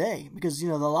resurrected today? Because, a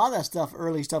lot of that stuff,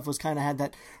 early stuff, was kind of had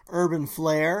that urban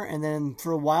flair, and then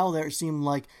for a while there it seemed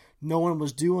like no one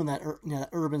was doing that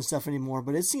urban stuff anymore,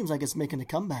 but it seems like it's making a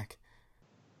comeback.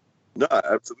 No,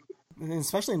 absolutely. And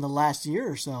especially in the last year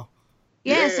or so.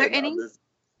 Yeah,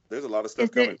 there's a lot of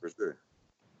stuff coming for sure.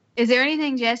 Is there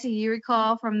anything, Jesse, you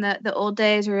recall from the old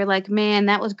days where you're like, man,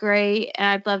 that was great, and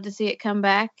I'd love to see it come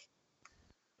back?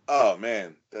 Oh,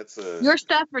 man, that's your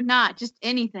stuff or not, just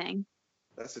anything.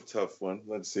 That's a tough one.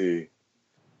 Let's see.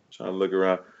 Trying to look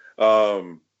around.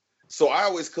 So I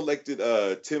always collected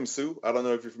Tim Sue. I don't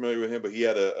know if you're familiar with him, but he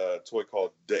had a toy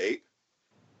called The Ape.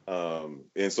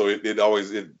 And so it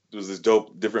was this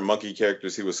dope, different monkey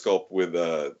characters he would sculpt with,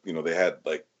 they had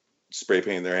like spray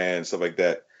paint in their hands, stuff like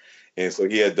that. And so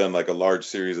he had done like a large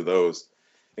series of those.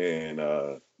 And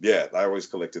I always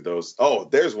collected those. Oh,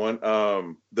 there's one.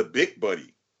 The Big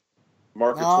Buddy,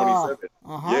 Marker 27.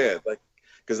 Uh-huh. Yeah, like,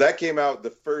 because that came out, the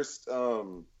first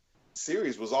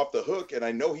series was Off the Hook, and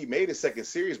I know he made a second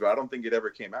series, but I don't think it ever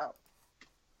came out.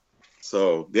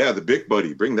 So yeah, the Big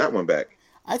Buddy, bring that one back.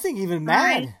 I think even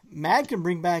Mad can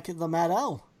bring back the Mad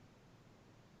L.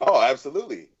 Oh,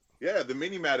 absolutely. Yeah, the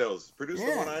mini Mad L's. Produced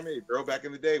the one I made, girl, back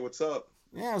in the day. What's up?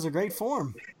 Yeah, it was a great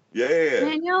form. Yeah.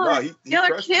 Man, y'all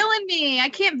are killing me. I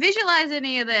can't visualize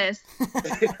any of this.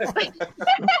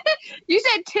 You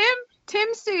said Tim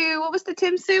Sue. What was the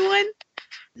Tim Sue one?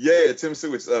 Yeah, Tim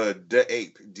Sue. It's The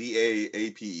Ape,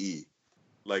 DAAPE,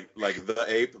 like the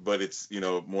ape, but it's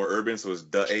more urban, so it's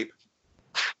The Ape.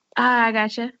 I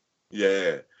gotcha.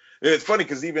 Yeah, it's funny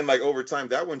because even like over time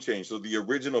that one changed. So the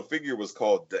original figure was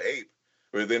called The Ape,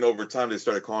 but then over time they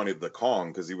started calling it the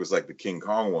Kong because he was like the King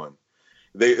Kong one.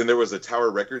 There was a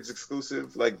Tower Records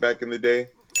exclusive like back in the day.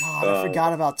 God, I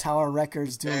forgot about Tower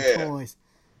Records doing toys.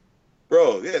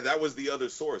 Bro, yeah, that was the other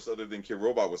source other than Kid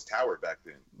Robot was Tower back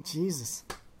then. Jesus,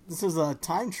 this is a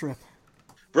time trip.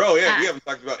 Bro, yeah, we haven't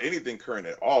talked about anything current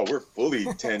at all. We're fully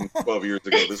 10, 12 years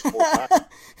ago this whole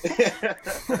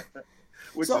time.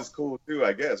 Which is cool too,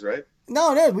 I guess, right?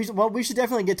 No, we should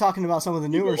definitely get talking about some of the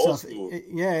newer stuff.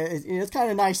 It's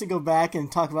kind of nice to go back and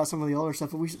talk about some of the older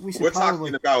stuff, but we should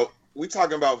We're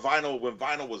talking about vinyl when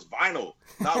vinyl was vinyl,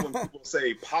 not when people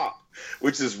say pop,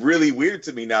 which is really weird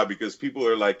to me now because people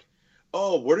are like,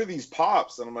 oh, what are these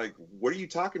pops? And I'm like, what are you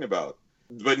talking about?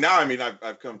 But now, I mean,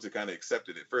 I've come to kind of accept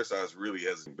it. At first, I was really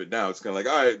hesitant, but now it's kind of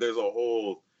like, all right, there's a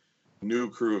whole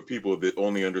new crew of people that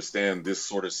only understand this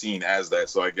sort of scene as that.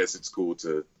 So I guess it's cool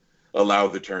to allow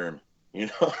the term,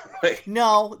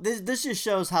 No, this just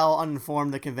shows how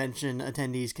uninformed the convention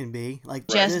attendees can be. Like,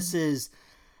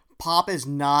 pop is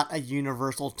not a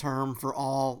universal term for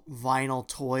all vinyl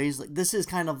toys. Like, this is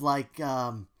kind of like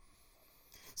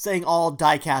saying all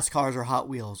die-cast cars are Hot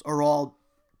Wheels or all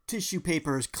tissue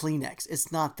paper is Kleenex.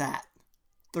 It's not that.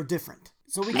 They're different.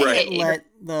 So we can't let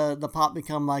the pop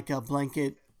become like a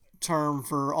blanket term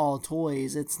for all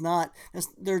toys. It's not.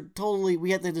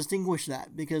 We have to distinguish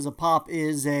that because a pop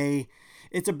is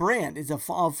it's a brand. It's a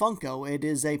Funko. It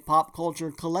is a pop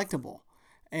culture collectible.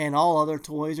 And all other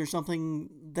toys are something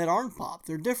that aren't pop.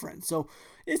 They're different. So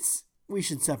we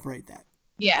should separate that.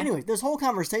 Yeah. Anyway, this whole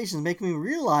conversation is making me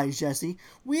realize, Jesse,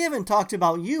 we haven't talked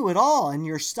about you at all and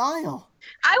your style.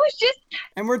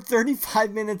 And we're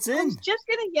 35 minutes I was in. just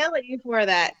gonna yell at you for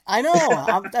that. I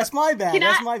know. That's my bad. Can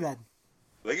That's I- my bad.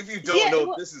 Like, if you don't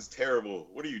know, this is terrible.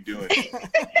 What are you doing?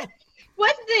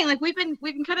 What's the thing? Like we've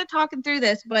been kind of talking through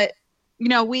this, but you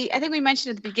know, I think we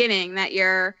mentioned at the beginning that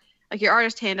your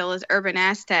artist handle is Urban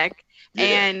Aztec, Yeah.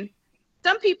 and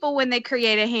some people when they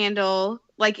create a handle,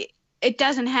 like it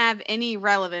doesn't have any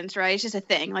relevance, right? It's just a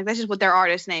thing. Like that's just what their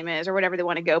artist name is or whatever they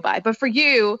want to go by. But for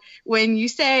you, when you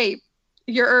say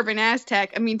you're Urban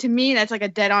Aztec, I mean, to me, that's like a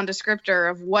dead-on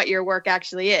descriptor of what your work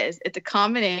actually is. It's a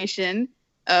combination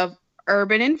of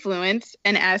urban influence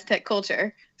and Aztec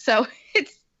culture. So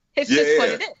it's just what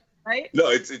it is, right? No,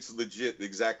 it's legit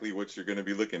exactly what you're going to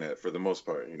be looking at for the most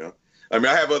part, you know? I mean,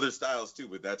 I have other styles too,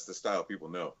 but that's the style people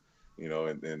know, you know,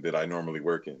 and that I normally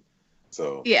work in.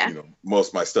 So, Yeah. you know, most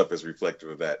of my stuff is reflective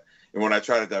of that. And when I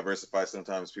try to diversify,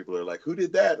 sometimes people are like, who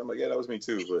did that? I'm like, yeah, that was me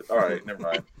too. But all right, never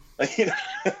mind. You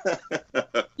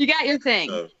know? You got your thing.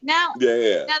 Now,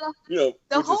 Yeah. now You know,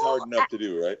 the which is whole- hard enough to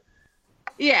do, right?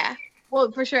 yeah. Well,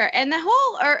 for sure. And the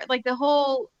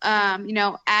whole, you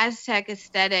know, Aztec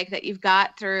aesthetic that you've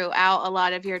got throughout a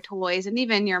lot of your toys and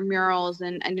even your murals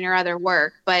and your other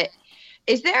work. But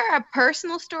is there a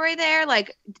personal story there?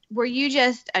 Like, were you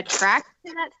just attracted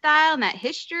to that style and that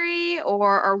history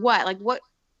or what? Like,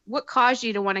 what caused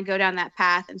you to want to go down that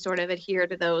path and sort of adhere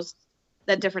to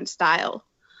that different style?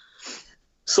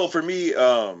 So for me,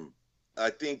 I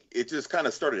think it just kind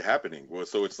of started happening.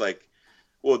 So it's like,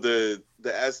 well, the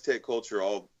Aztec culture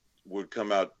all would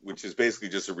come out, which is basically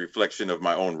just a reflection of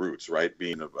my own roots, right?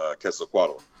 Being of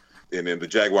Quetzalcoatl, and then the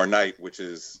Jaguar Knight, which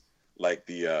is like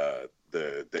the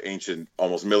ancient,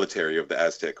 almost military of the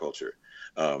Aztec culture,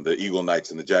 the Eagle Knights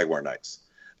and the Jaguar Knights,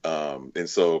 and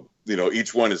so you know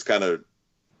each one is kind of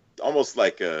almost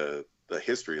like a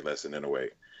history lesson in a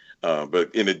way, but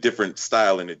in a different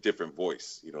style and a different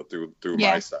voice, you know, through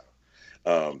my style.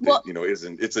 That, you know,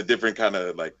 it's a different kind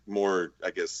of like more,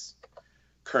 I guess,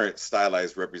 current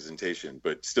stylized representation,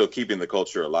 but still keeping the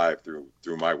culture alive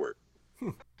through my work.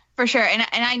 For sure. And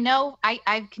I know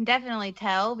I can definitely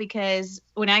tell because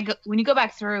when you go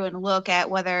back through and look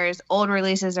at whether it's old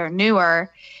releases or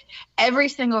newer, every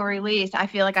single release, I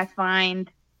feel like I find,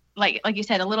 like you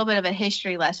said, a little bit of a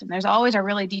history lesson. There's always a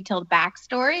really detailed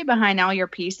backstory behind all your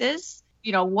pieces.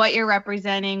 You know, what you're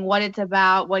representing, what it's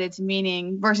about, what it's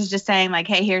meaning, versus just saying like,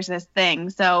 hey, here's this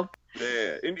thing. So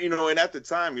yeah, and you know, and at the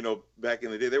time, you know, back in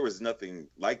the day, there was nothing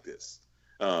like this.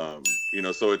 You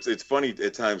know, so it's funny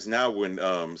at times now when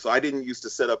so I didn't used to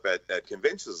set up at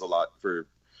conventions a lot for,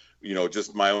 you know,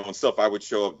 just my own stuff. I would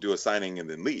show up, do a signing, and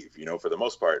then leave, you know, for the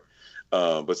most part.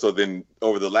 But so then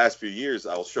over the last few years,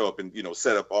 I'll show up and, you know,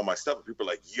 set up all my stuff, and people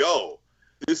are like, yo,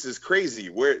 this is crazy.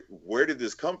 Where did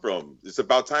this come from? It's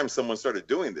about time someone started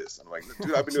doing this. I'm like,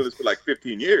 dude, I've been doing this for like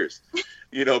 15 years,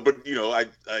 you know, but, you know, I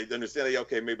understand that,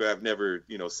 okay, maybe I've never,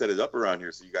 you know, set it up around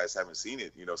here, so you guys haven't seen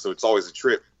it, you know, so it's always a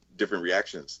trip, different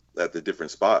reactions at the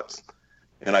different spots.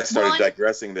 And I started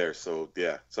digressing there. So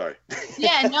yeah, sorry.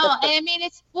 Yeah, no, and I mean,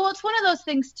 it's one of those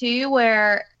things too,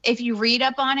 where if you read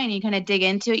up on it and you kind of dig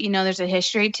into it, you know, there's a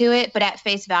history to it, but at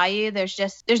face value,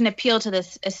 there's an appeal to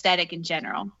this aesthetic in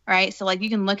general, right? So like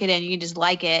you can look at it and you can just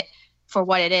like it for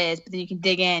what it is, but then you can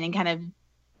dig in and kind of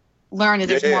learn that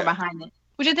there's more behind it,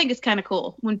 which I think is kind of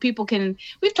cool when people can.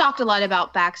 We've talked a lot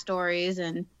about backstories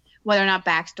and whether or not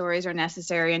backstories are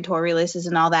necessary in toy releases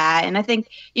and all that. And I think,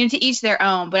 you know, to each their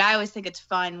own, but I always think it's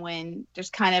fun when there's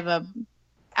kind of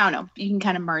I don't know, you can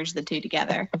kind of merge the two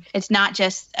together. It's not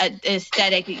just an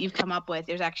aesthetic that you've come up with.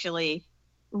 There's actually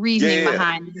reasoning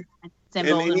behind the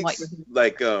symbols and what you're doing.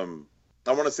 Like,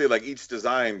 I want to say like each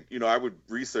design, you know, I would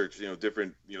research, you know,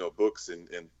 different, you know, books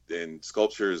and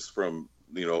sculptures from,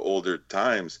 you know, older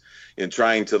times and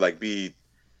trying to like be,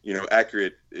 you know,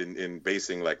 accurate in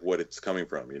basing like what it's coming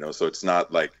from, you know, so it's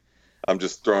not like I'm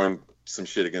just throwing some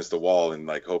shit against the wall and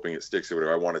like hoping it sticks or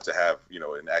whatever. I want it to have, you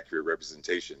know, an accurate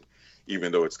representation,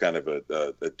 even though it's kind of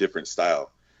a different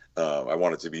style. I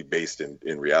want it to be based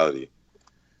in reality.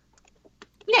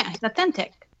 Yeah, it's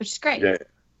authentic, which is great. Yeah.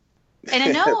 And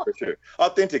I know for sure.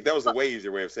 Authentic, that was a way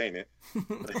easier way of saying it.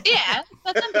 Yeah,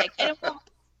 authentic. And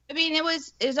I mean, it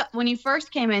was when you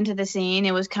first came into the scene,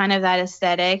 it was kind of that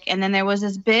aesthetic, and then there was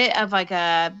this bit of like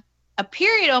a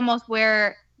period almost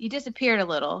where you disappeared a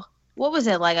little. What was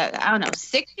it like? I don't know,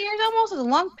 6 years almost. It was a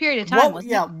long period of time.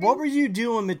 What were you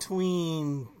doing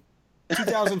between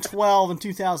 2012 and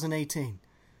 2018?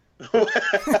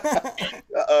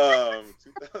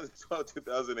 2012,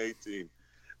 2018.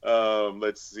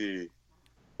 Let's see.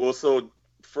 Well, so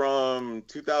from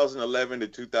 2011 to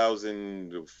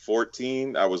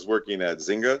 2014, I was working at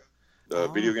Zynga,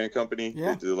 video game company.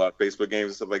 Yeah. They do a lot of Facebook games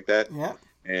and stuff like that. Yeah.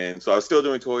 And so I was still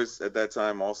doing toys at that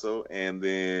time also. And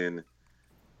then,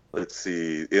 let's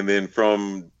see. And then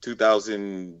from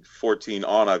 2014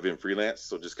 on, I've been freelance.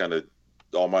 So just kind of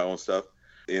all my own stuff.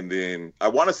 And then I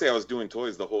want to say I was doing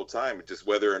toys the whole time. Just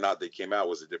whether or not they came out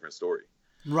was a different story.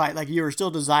 Right, like you were still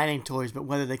designing toys, but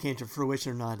whether they came to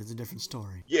fruition or not is a different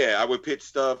story. Yeah, I would pitch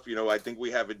stuff. I think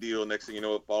we have a deal. Next thing you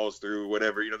know, it falls through,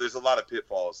 whatever. There's a lot of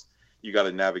pitfalls you got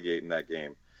to navigate in that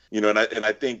game. And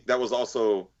I think that was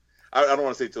also, I don't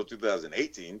want to say till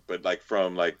 2018, but like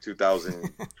from like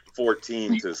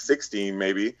 2014 to 16,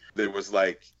 maybe there was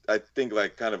like, I think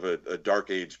like kind of a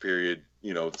dark age period,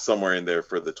 somewhere in there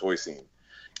for the toy scene,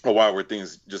 a while where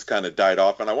things just kind of died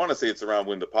off. And I want to say it's around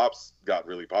when the Pops got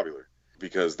really popular.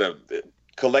 Because the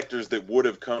collectors that would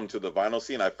have come to the vinyl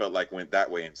scene, I felt like went that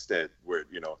way instead, where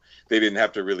they didn't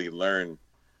have to really learn,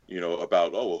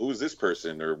 about who's this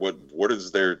person or what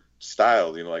is their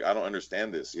style, like I don't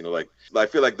understand this, like I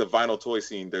feel like the vinyl toy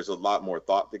scene, there's a lot more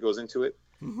thought that goes into it,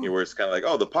 where it's kind of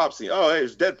like the Pop scene, hey,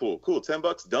 there's Deadpool, cool,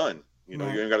 $10, done,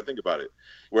 right. You ain't got to think about it.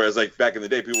 Whereas like back in the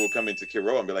day, people would come into Kid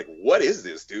Row and be like, what is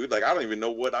this, dude? Like I don't even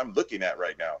know what I'm looking at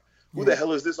right now. Who the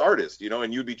hell is this artist?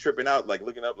 And you'd be tripping out, like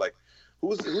looking up, like.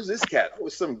 Who's this cat? Oh,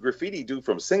 it's some graffiti dude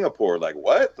from Singapore. Like,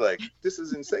 what? Like, this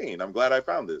is insane. I'm glad I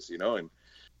found this, and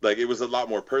like, it was a lot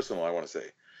more personal, I want to say.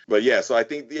 But yeah, so I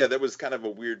think, that was kind of a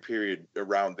weird period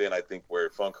around then, I think, where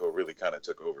Funko really kind of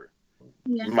took over.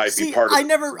 Yeah. Might be part of I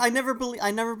never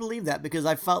believed that because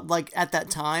I felt like at that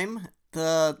time,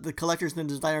 the collectors in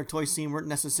the designer toy scene weren't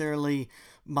necessarily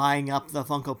buying up the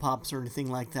Funko Pops or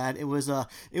anything like that. It was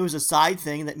a side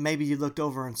thing that maybe you looked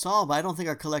over and saw, but I don't think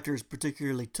our collectors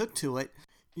particularly took to it.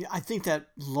 I think that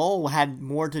lull had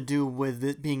more to do with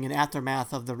it being an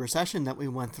aftermath of the recession that we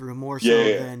went through, more so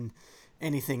than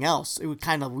anything else. It would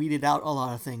kind of weeded out a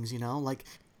lot of things, like,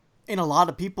 and a lot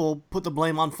of people put the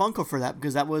blame on Funko for that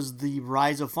because that was the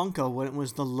rise of Funko when it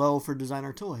was the low for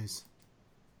designer toys.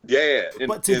 Yeah.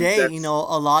 But today, a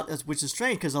lot, which is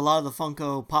strange because a lot of the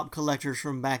Funko Pop collectors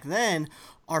from back then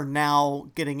are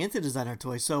now getting into designer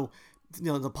toys. So,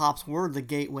 the Pops were the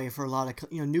gateway for a lot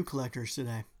of, new collectors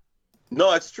today.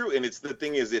 No, that's true. And the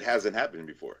thing is, it hasn't happened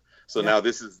before. So now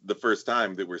this is the first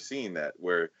time that we're seeing that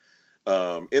where,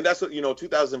 and that's what,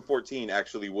 2014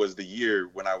 actually was the year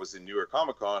when I was in New York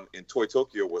Comic Con and Toy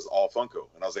Tokyo was all Funko.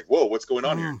 And I was like, whoa, what's going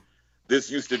on here? This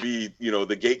used to be,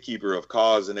 the gatekeeper of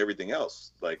cause and everything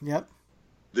else. Like,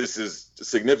 this is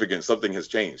significant. Something has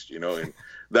changed, and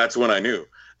that's when I knew.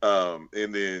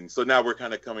 And then, so now we're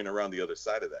kind of coming around the other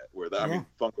side of that, where I mean,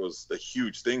 Funko's a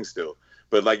huge thing still.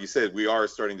 But like you said, we are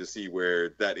starting to see where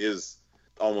that is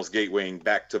almost gatewaying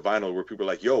back to vinyl, where people are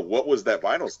like, yo, what was that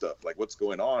vinyl stuff? Like, what's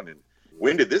going on? And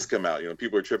when did this come out?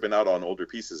 People are tripping out on older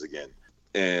pieces again.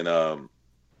 And,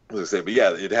 as I said, but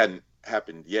yeah, it hadn't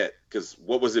happened yet, because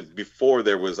what was it before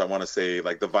there was, I want to say,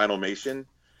 like the Vinylmation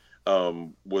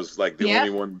was like the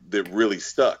only one that really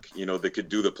stuck, that could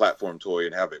do the platform toy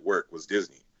and have it work was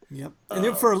Disney. Yep. And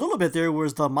then for a little bit there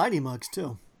was the Mighty Mugs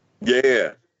too.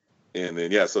 Yeah. And then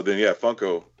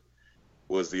Funko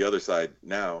was the other side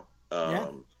now.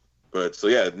 But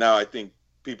so now I think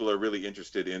people are really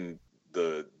interested in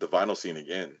the vinyl scene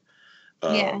again.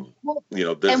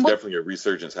 There's definitely a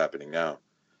resurgence happening now.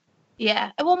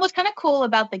 Yeah. And what's kind of cool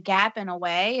about the Gap in a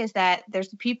way is that there's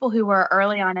the people who were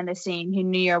early on in the scene who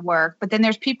knew your work, but then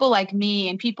there's people like me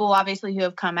and people obviously who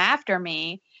have come after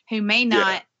me who may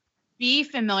not be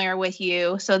familiar with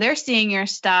you. So they're seeing your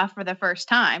stuff for the first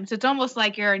time. So it's almost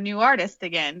like you're a new artist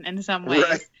again in some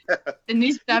ways. Right. The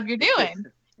new stuff you're doing.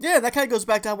 Yeah, that kind of goes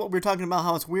back to what we were talking about,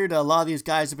 how it's weird. A lot of these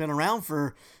guys have been around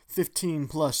for 15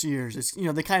 plus years. It's,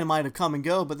 they kind of might have come and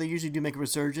go, but they usually do make a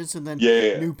resurgence, and then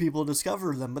new people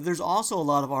discover them. But there's also a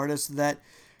lot of artists that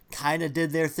kind of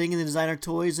did their thing in the designer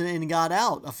toys and got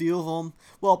out. A few of them.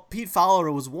 Well, Pete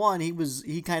Fowler was one.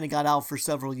 He kind of got out for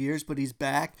several years, but he's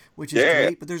back, which is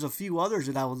great. But there's a few others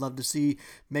that I would love to see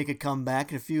make a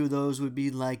comeback, and a few of those would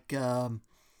be like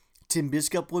Tim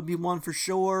Biscup would be one for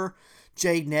sure.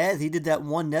 Jay Neth, he did that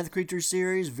one Neth Creature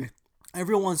series.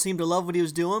 Everyone seemed to love what he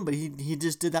was doing, but he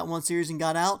just did that one series and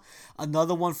got out.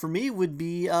 Another one for me would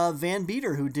be Van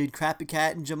Beater, who did Crappy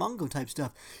Cat and Jamungo type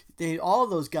stuff. All of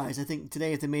those guys, I think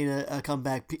today, if they made a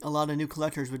comeback, a lot of new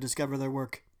collectors would discover their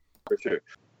work. For sure.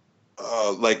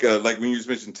 Like when you just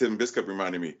mentioned Tim Biscup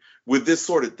reminded me, with this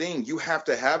sort of thing, you have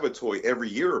to have a toy every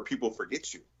year or people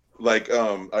forget you. Like,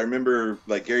 I remember,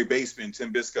 like, Gary Baseman,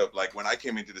 Tim Biscup, like, when I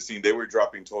came into the scene, they were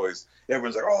dropping toys.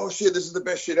 Everyone's like, oh, shit, this is the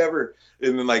best shit ever.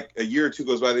 And then, like, a year or two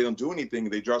goes by, they don't do anything.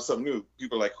 They drop something new.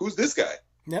 People are like, who's this guy?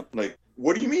 Yep. Like,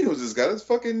 what do you mean? Who's this guy? That's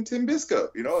fucking Tim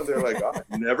Biscup, you know? And they're like, oh,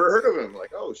 I've never heard of him.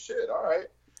 Like, oh shit, all right.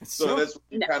 So that's what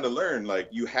you kind of learn. Like,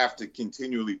 you have to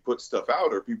continually put stuff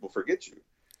out, or people forget you.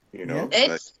 You know,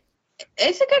 it's a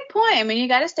good point. I mean, you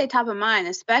got to stay top of mind,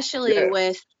 especially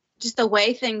with just the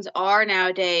way things are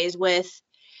nowadays. With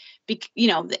the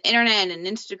internet and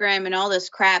Instagram and all this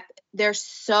crap. There's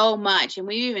so much, and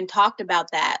we've even talked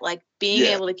about that. Like being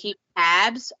able to keep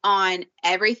tabs on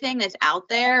everything that's out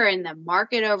there and the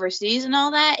market overseas and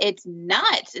all that. It's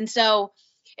nuts. And so,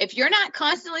 if you're not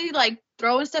constantly like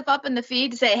throwing stuff up in the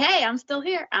feed to say, hey, I'm still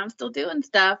here, I'm still doing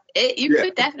stuff, you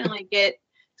could definitely get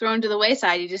thrown to the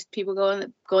wayside. You just, people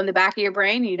go in the back of your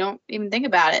brain and you don't even think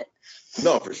about it.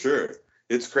 No, for sure.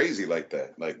 It's crazy like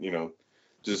that. Like,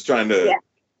 just trying to,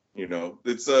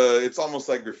 it's almost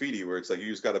like graffiti where it's like,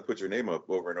 you just got to put your name up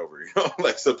over and over,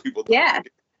 like so people don't forget,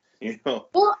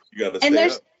 well, you got to stay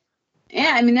up.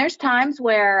 Yeah. I mean, there's times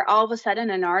where all of a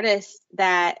sudden an artist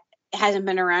that hasn't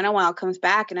been around a while comes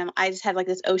back and I just have like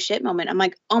this oh shit moment. I'm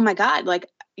like, oh my God, like,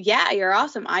 yeah, you're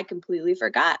awesome. I completely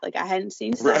forgot. Like I hadn't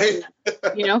seen stuff,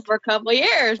 for a couple of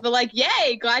years, but like,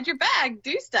 yay, glad you're back.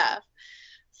 Do stuff.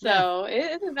 So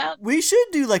it's about. We should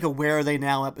do like a Where Are They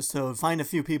Now episode. Find a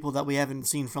few people that we haven't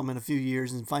seen from in a few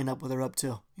years and find out what they're up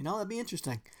to. That'd be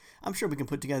interesting. I'm sure we can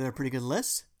put together a pretty good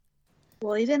list.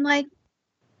 Well, even like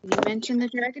you mentioned the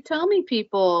Dragatomi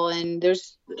people, and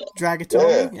there's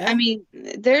Dragatomi. Yeah. I mean,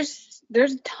 there's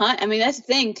a ton. I mean, that's the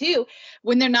thing too.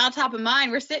 When they're not top of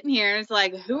mind, we're sitting here and it's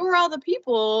like, who are all the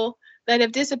people that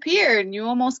have disappeared? And you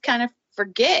almost kind of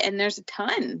forget. And there's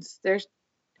tons. There's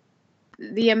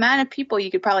the amount of people you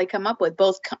could probably come up with,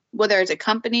 both whether it's a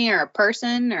company or a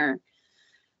person, or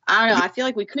I don't know. I feel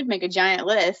like we could make a giant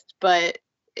list, but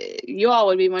you all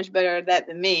would be much better at that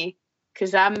than me.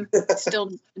 Because I'm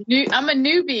still new. I'm a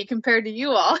newbie compared to you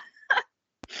all.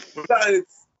 But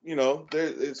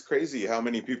it's crazy how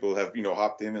many people have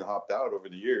hopped in and hopped out over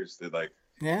the years. That like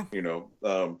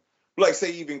like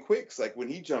say even Quicks, like when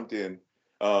he jumped in,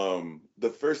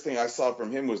 the first thing I saw from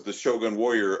him was the Shogun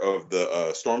Warrior of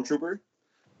the Stormtrooper.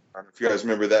 I don't know if you guys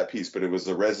remember that piece, but it was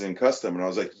a resin custom, and I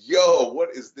was like, "Yo, what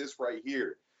is this right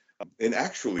here?" And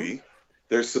actually,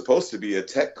 there's supposed to be a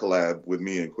tech collab with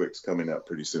me and Quicks coming up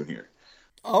pretty soon here.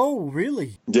 Oh,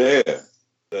 really? Yeah.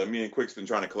 Me and Quick's been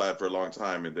trying to collab for a long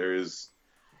time, and there's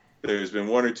been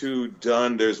one or two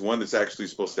done. There's one that's actually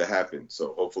supposed to happen,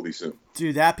 so hopefully soon.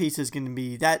 Dude, that piece is going to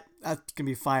be that's going to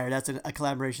be fire. That's a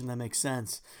collaboration that makes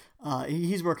sense.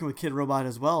 He's working with Kid Robot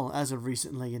as well as of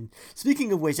recently. And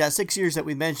speaking of which, that 6 years that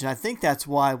we mentioned, I think that's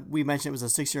why we mentioned it was a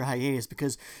 6-year hiatus,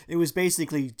 because it was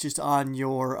basically just on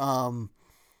your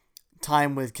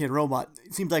time with Kid Robot.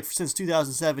 It seems like since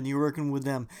 2007 you were working with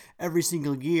them every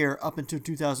single year up until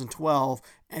 2012,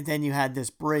 and then you had this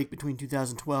break between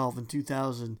 2012 and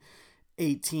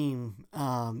 2018,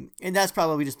 and that's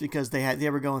probably just because they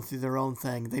were going through their own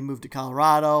thing. They moved to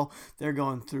Colorado, they're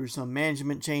going through some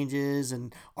management changes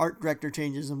and art director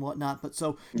changes and whatnot. But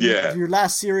so your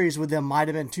last series with them might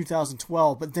have been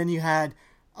 2012, but then you had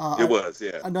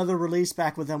another release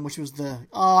back with them, which was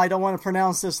I don't want to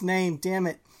pronounce this name, damn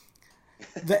it,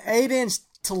 the 8-inch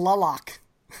Tlalok.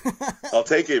 I'll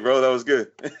take it, bro. That was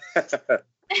good.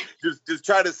 just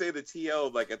try to say the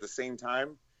TL like at the same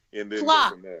time, and then go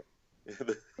from there.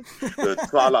 the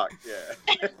Tlalok, yeah.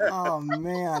 Oh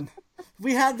man,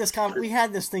 we had this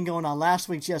thing going on last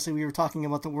week, Jesse. We were talking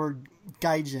about the word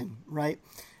gaijin, right?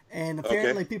 And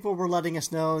apparently people were letting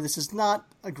us know this is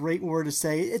not a great word to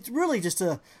say. It's really just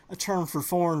a term for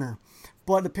foreigner.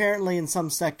 But apparently in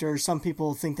some sectors, some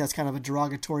people think that's kind of a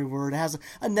derogatory word. It has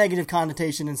a negative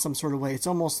connotation in some sort of way. It's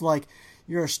almost like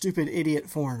you're a stupid idiot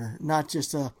foreigner, not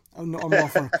just a normal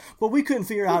foreigner. But we couldn't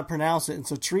figure out how to pronounce it. And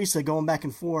so Teresa, going back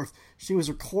and forth, she was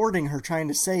recording her trying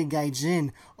to say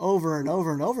gaijin over and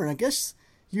over and over. And I guess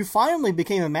you finally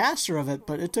became a master of it,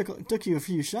 but it took you a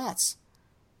few shots.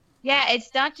 Yeah,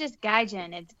 it's not just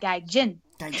gaijin, it's gaijin.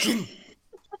 Gaijin.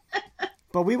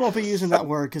 But we won't be using that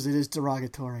word because it is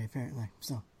derogatory, apparently.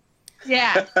 So.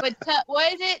 Yeah, but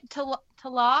what is it? Talk?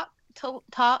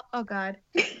 Oh, God.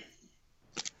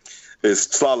 It's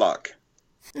Tlalok.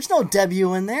 There's no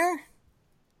W in there.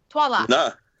 Twalok.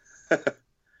 Nah.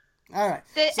 All right.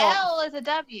 The L is a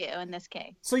W in this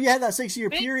case. So you had that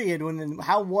 6-year period.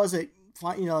 How was it,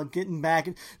 getting back?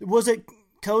 Was it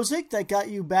Kozik that got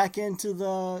you back into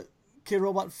the Kid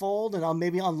Robot fold and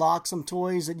maybe unlock some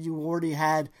toys that you already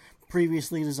had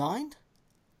previously designed?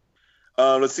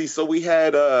 Let's see. So we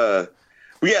had,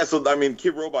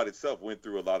 Kid Robot itself went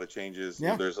through a lot of changes.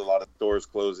 Yeah. There's a lot of stores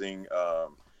closing.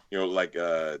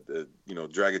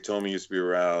 Dragatomi used to be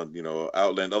around.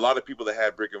 Outland. A lot of people that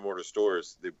had brick and mortar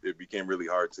stores, it became really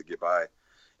hard to get by.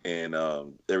 and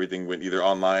everything went either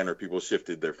online or people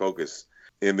shifted their focus.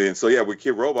 And then so yeah, with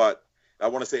Kid Robot, I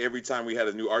want to say every time we had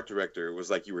a new art director, it was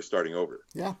like you were starting over.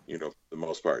 Yeah. You know, for the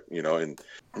most part, you know, and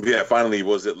yeah, finally,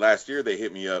 was it last year they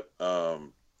hit me up?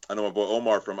 I know my boy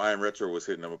Omar from I Am Retro was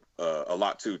hitting them a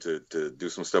lot too to do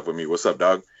some stuff with me. What's up,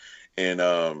 dog? And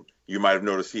you might have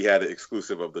noticed he had an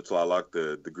exclusive of the Tlaloc,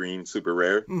 the green super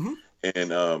rare. Mm-hmm. And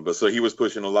but so he was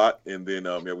pushing a lot, and then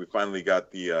yeah, we finally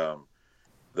got the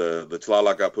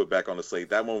Tlaloc got put back on the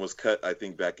slate. That one was cut, I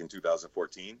think, back in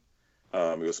 2014.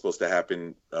 It was supposed to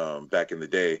happen back in the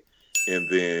day, and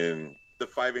then the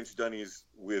 5-inch Dunnies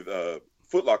with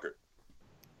Foot Locker,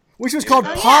 which was called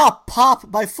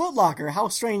Pop by Foot Locker. How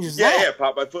strange is that? Yeah,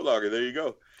 Pop by Foot Locker. There you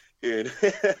go. And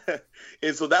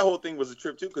and so that whole thing was a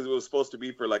trip too, because it was supposed to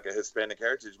be for like a Hispanic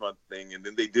Heritage Month thing, and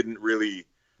then they didn't really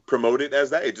promote it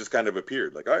as that. It just kind of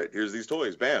appeared like, all right, here's these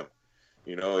toys, bam,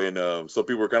 you know. And so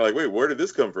people were kind of like, wait, where did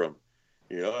this come from,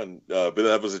 you know? And but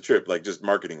that was a trip, like just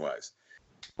marketing wise.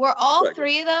 Were all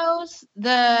three of those,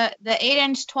 the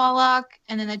 8-inch Tlaloc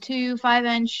and then the 2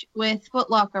 5-inch with Foot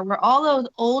Locker, were all those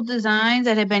old designs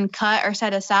that had been cut or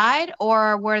set aside,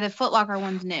 or were the Foot Locker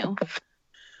ones new?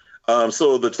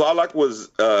 So the Tlaloc was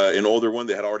an older one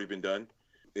that had already been done,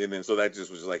 and then so that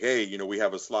just was like, hey, you know, we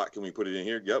have a slot, can we put it in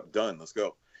here? Yep, done, let's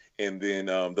go. And then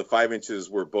the 5 inches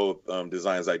were both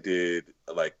designs I did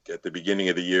like at the beginning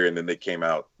of the year, and then they came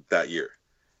out that year.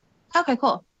 Okay,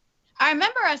 cool. I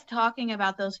remember us talking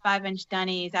about those 5-inch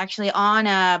Dunnies actually on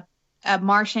a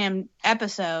Marsham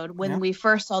episode when we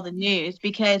first saw the news,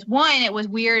 because one, it was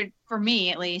weird for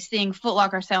me at least seeing Foot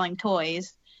Locker selling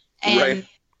toys, and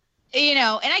you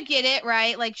know, and I get it,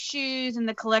 right? Like shoes and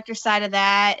the collector side of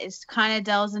that is kind of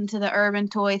delves into the urban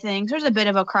toy things. There's a bit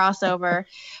of a crossover,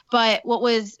 but what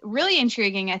was really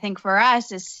intriguing, I think, for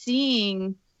us is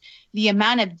seeing the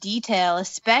amount of detail,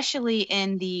 especially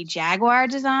in the Jaguar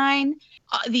design,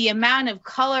 the amount of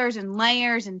colors and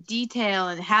layers and detail,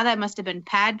 and how that must have been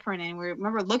pad printed. We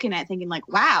remember looking at it thinking like,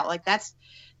 wow, like that's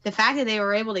the fact that they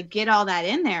were able to get all that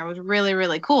in there was really,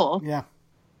 really cool. Yeah.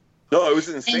 No, it was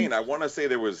insane. I want to say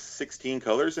there was 16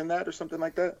 colors in that or something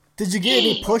like that. Did you get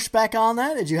any pushback on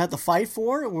that? Did you have to fight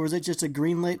for it, or was it just a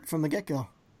green light from the get-go?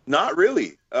 Not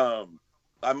really.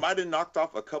 I might have knocked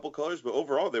off a couple colors, but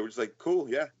overall they were just like, cool,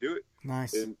 yeah, do it.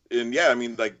 Nice. And yeah, I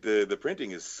mean, like the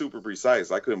printing is super precise.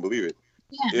 I couldn't believe it.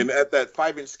 Yeah. And at that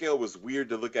 5-inch scale was weird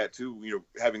to look at too, you know,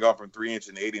 having gone from 3-inch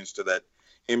and 8-inch to that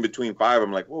in between 5.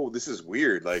 I'm like, whoa, this is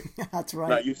weird. Like, that's right. I'm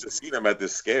not used to seeing them at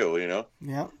this scale, you know?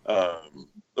 Yeah.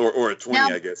 Or a 20, now,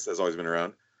 I guess, has always been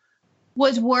around.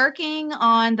 Was working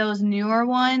on those newer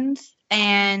ones,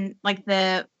 and like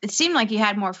it seemed like you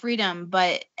had more freedom,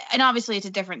 and obviously it's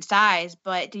a different size,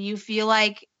 but do you feel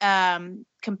like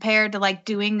compared to like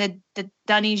doing the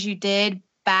Dunnies you did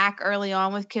back early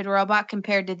on with Kid Robot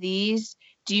compared to these,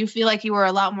 do you feel like you were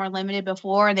a lot more limited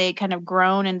before and they kind of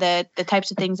grown in the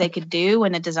types of things they could do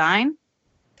in the design?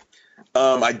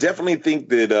 I definitely think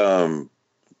that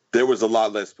there was a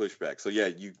lot less pushback. So yeah,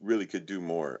 you really could do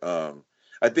more.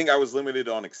 I think I was limited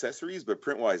on accessories, but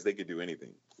print wise, they could do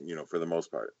anything, you know, for the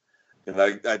most part. And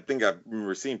I think I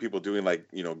remember seeing people doing like,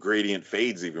 you know, gradient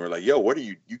fades even. We're like, yo, what are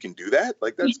you can do that?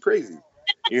 Like, that's crazy.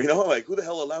 You know, like who the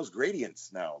hell allows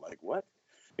gradients now? Like what?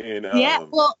 And yeah,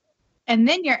 well, and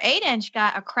then your 8-inch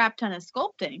got a crap ton of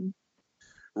sculpting.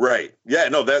 Right. Yeah,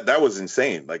 no, that was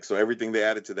insane. Like, so everything they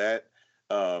added to that,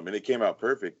 and it came out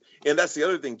perfect. And that's the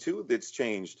other thing too that's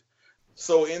changed.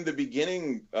 So in the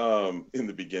beginning,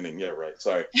 yeah, right.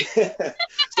 Sorry.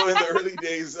 So in the early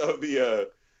days of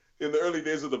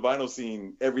the vinyl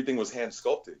scene, everything was hand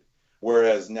sculpted.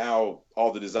 Whereas now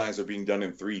all the designs are being done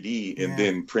in 3D and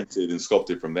then printed and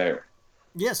sculpted from there.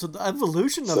 Yeah, so the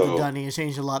evolution of the Dunny has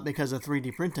changed a lot because of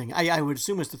 3D printing. I would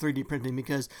assume it's the 3D printing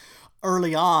because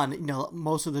early on, you know,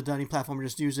 most of the Dunny platform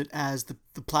just used it as the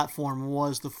platform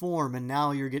was the form, and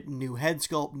now you're getting new head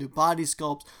sculpt, new body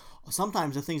sculpts.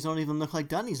 Sometimes the things don't even look like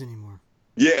Dunnies anymore.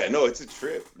 Yeah, no, it's a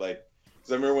trip. Like,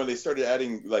 because I remember when they started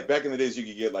adding, like back in the days, you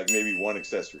could get like maybe one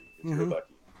accessory if you were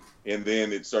lucky. And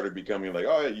then it started becoming like,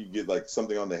 oh, you get like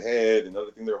something on the head,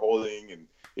 another thing they're holding, and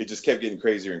it just kept getting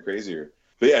crazier and crazier.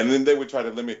 But yeah, and then they would try to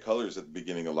limit colors at the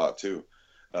beginning a lot too.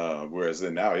 Whereas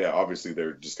then now, yeah, obviously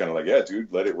they're just kind of like, yeah,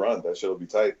 dude, let it run. That shit'll be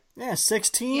tight. Yeah,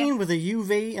 16 with a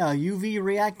UV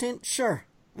reactant. Sure,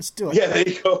 let's do it. Yeah, there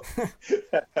you go.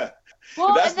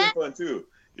 Well, that's been fun too.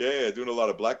 Yeah, doing a lot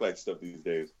of blacklight stuff these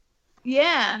days.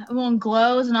 Yeah, well, and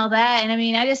glows and all that. And I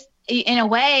mean, I just, in a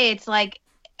way, it's like,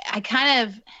 I kind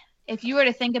of, if you were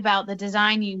to think about the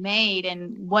design you made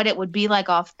and what it would be like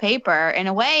off paper, in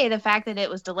a way, the fact that it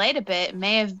was delayed a bit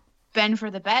may have been for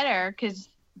the better because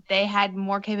they had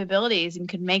more capabilities and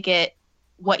could make it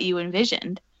what you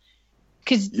envisioned.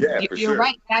 Because you're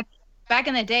right. Back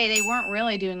in the day, they weren't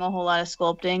really doing a whole lot of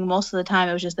sculpting. Most of the time,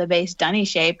 it was just the base dunny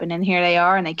shape, and then here they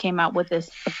are, and they came out with this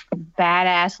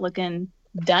badass looking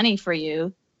dunny for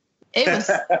you. It was.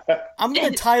 I'm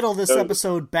going to title this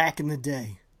episode "Back in the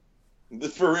Day."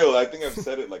 For real, I think I've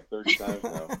said it like 30 times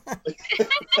now.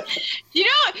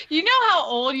 You know how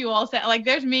old you all sound. Like,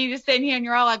 there's me just sitting here, and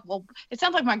you're all like, "Well, it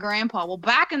sounds like my grandpa." Well,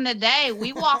 back in the day,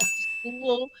 we walked to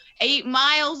school 8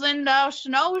 miles in a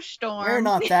snowstorm. We're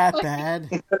not that bad.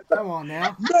 Come on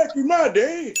now. Back in my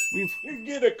day, you could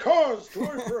get a Cars toy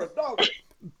for $1.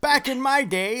 Back in my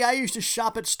day, I used to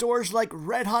shop at stores like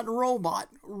Red Hot Robot,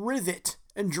 Rivet,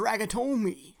 and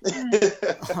Dragatomi.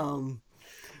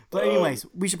 But anyways,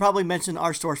 we should probably mention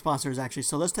our store sponsors, actually.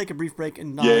 So let's take a brief break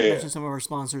and mention some of our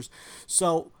sponsors.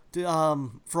 So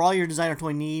for all your designer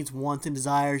toy needs, wants, and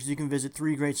desires, you can visit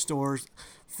 3 great stores.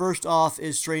 First off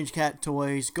is Strange Cat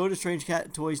Toys. Go to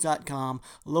strangecattoys.com,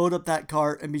 load up that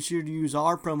cart, and be sure to use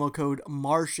our promo code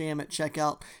MARSHAM at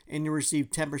checkout, and you'll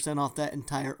receive 10% off that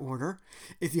entire order.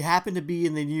 If you happen to be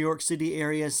in the New York City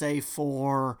area, say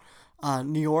for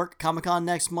New York Comic-Con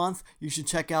next month, you should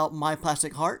check out My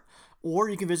Plastic Heart. Or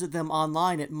you can visit them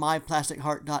online at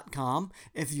myplasticheart.com.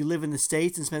 If you live in the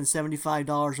States and spend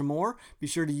 $75 or more, be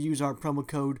sure to use our promo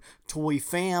code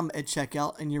TOYFAM at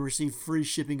checkout and you'll receive free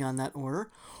shipping on that order.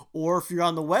 Or if you're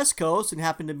on the West Coast and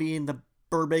happen to be in the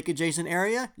Burbank adjacent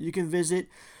area, you can visit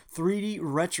 3D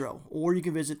Retro, or you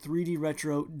can visit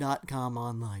 3dretro.com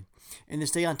online. And to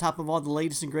stay on top of all the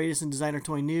latest and greatest in designer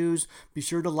toy news, be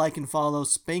sure to like and follow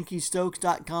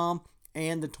SpankyStokes.com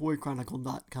and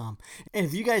thetoychronicle.com. And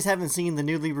if you guys haven't seen the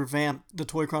newly revamped The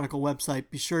Toy Chronicle website,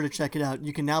 be sure to check it out.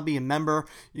 You can now be a member.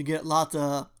 You get lots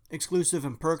of exclusive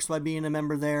and perks by being a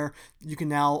member there. You can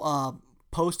now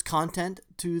post content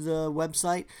to the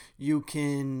website. You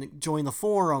can join the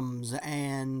forums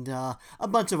and a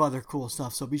bunch of other cool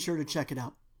stuff. So be sure to check it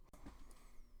out.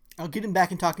 Getting back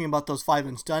and talking about those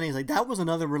 5-inch dunnies, like that was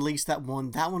another release that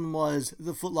won. That one was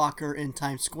the Foot Locker in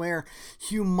Times Square.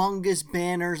 Humongous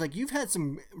banners. Like you've had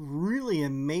some really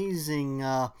amazing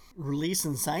release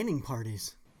and signing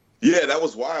parties. Yeah, that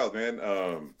was wild, man.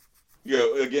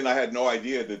 Again, I had no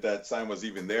idea that sign was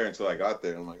even there until I got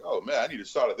there. I'm like, oh man, I need a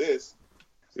shot of this.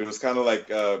 It was kind of like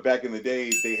back in the day,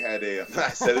 they had I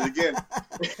said it again.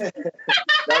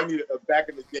 Now I need a back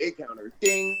in the day counter.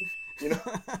 Ding.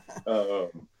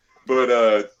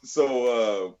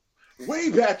 So way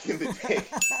back in the day,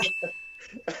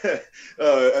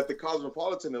 at the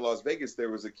Cosmopolitan in Las Vegas, there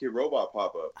was a Kid Robot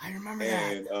pop-up. I remember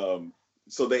that. And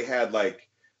so they had like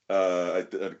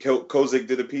Kozik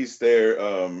did a piece there.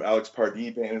 Alex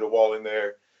Pardee painted a wall in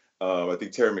there. I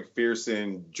think Terry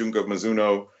McPherson, Junko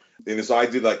Mizuno. And so I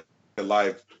did like a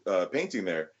live painting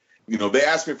there. They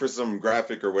asked me for some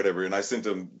graphic or whatever, and I sent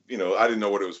them, I didn't know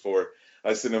what it was for.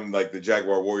 I sent them like the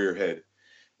Jaguar Warrior head.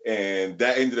 And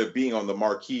that ended up being on the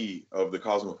marquee of the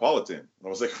Cosmopolitan. And I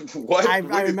was like, what? I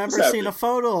remember seeing a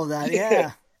photo of that,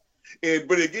 yeah.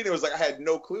 But again, it was like I had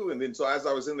no clue. And then so as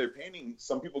I was in there painting,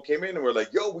 some people came in and were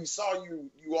like, yo, we saw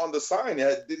you on the sign.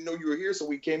 I didn't know you were here, so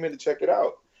we came in to check it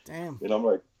out. Damn. And I'm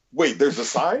like, wait, there's a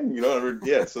sign?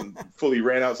 Yeah, so fully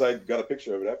ran outside, got a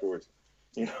picture of it afterwards.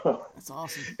 That's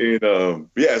awesome. And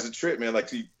yeah, it's a trip, man. Like,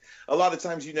 see, a lot of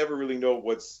times you never really know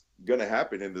what's gonna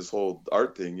happen in this whole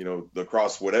art thing,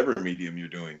 across whatever medium you're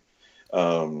doing.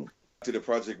 Did a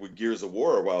project with Gears of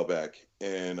War a while back,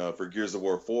 and for Gears of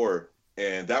War 4,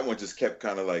 and that one just kept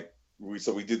kind of like we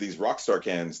did these Rockstar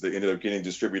cans that ended up getting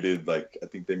distributed. Like I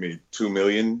think they made 2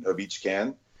 million of each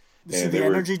can. This is the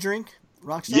energy drink,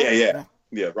 Rockstar.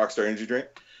 Yeah, Rockstar energy drink.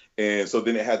 And so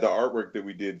then it had the artwork that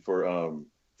we did for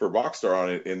Rockstar on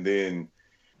it, and then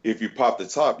if you pop the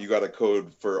top, you got a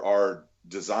code for our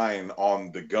design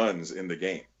on the guns in the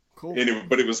game. Cool.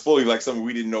 But it was fully like something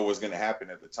we didn't know was going to happen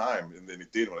at the time, and then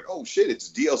it did. We're like, oh shit,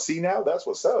 it's DLC now. That's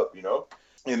what's up,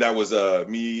 And that was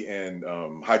me and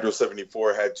Hydro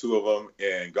 74 had 2 of them,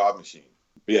 and God Machine.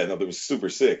 But yeah, no, that was super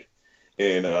sick.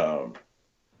 And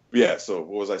yeah, so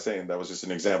what was I saying? That was just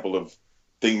an example of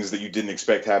things that you didn't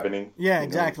expect happening. Yeah,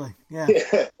 exactly. Yeah.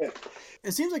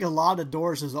 It seems like a lot of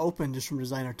doors has opened just from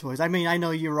designer toys. I mean, I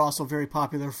know you were also very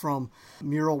popular from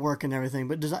mural work and everything,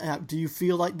 but do you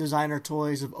feel like designer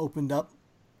toys have opened up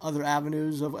other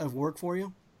avenues of work for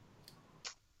you?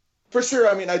 For sure.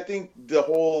 I mean, I think the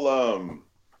whole,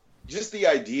 just the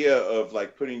idea of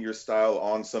like putting your style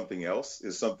on something else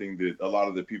is something that a lot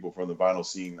of the people from the vinyl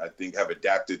scene, I think, have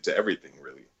adapted to everything,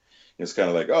 really. It's kind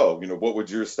of like, oh, what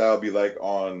would your style be like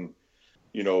on,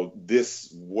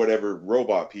 this whatever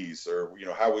robot piece, or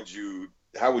how would you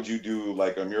do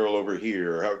like a mural over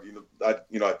here, or how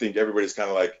I think everybody's kind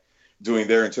of like doing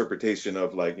their interpretation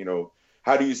of like,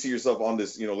 how do you see yourself on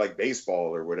this, like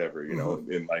baseball or whatever,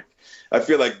 and like, I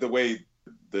feel like the way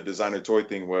the designer toy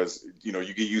thing was, you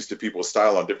get used to people's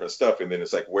style on different stuff. And then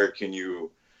it's like, where can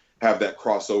you have that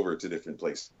crossover to different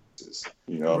places,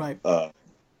 Right.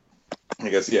 I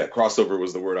guess, yeah, crossover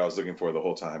was the word I was looking for the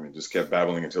whole time and just kept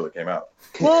babbling until it came out.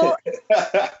 Well,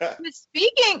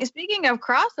 speaking of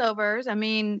crossovers, I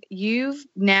mean, you've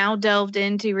now delved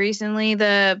into recently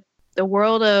the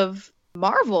world of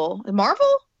Marvel.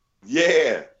 Marvel?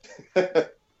 Yeah.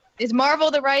 Is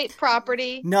Marvel the right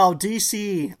property? No,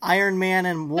 DC, Iron Man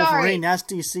and Wolverine. That's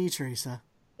DC, Teresa.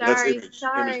 That's Image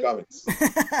Comics.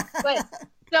 But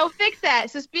so fix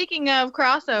that. So speaking of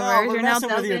crossovers, No, we're you're now messing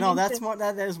with you. No,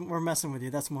 into... we're messing with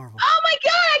you. That's Marvel. Oh my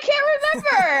god, I can't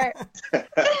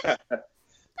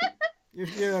remember.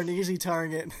 You're an easy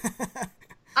target.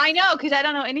 I know, because I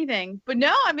don't know anything. But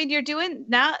no, I mean, you're doing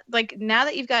now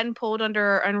that you've gotten pulled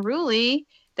under Unruly,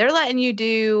 they're letting you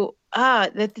do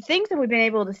the things that we've been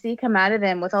able to see come out of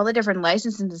them with all the different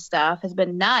licenses and stuff has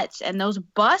been nuts. And those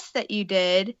busts that you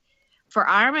did for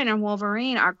Iron Man and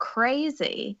Wolverine are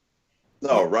crazy.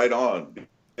 No, right on.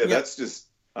 Yeah, that's just,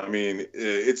 I mean,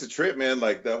 it's a trip, man.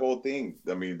 Like that whole thing.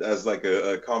 I mean, as like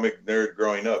a comic nerd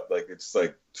growing up, like it's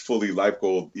like fully life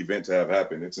goal event to have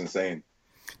happen. It's insane.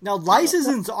 Now,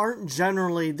 licenses aren't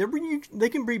generally, they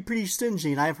can be pretty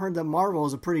stingy, and I've heard that Marvel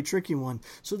is a pretty tricky one.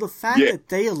 So the fact that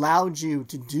they allowed you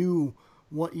to do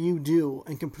what you do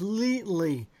and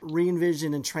completely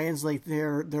re-envision and translate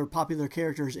their popular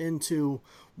characters into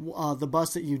the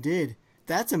bust that you did,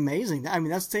 that's amazing. I mean,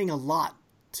 that's saying a lot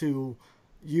to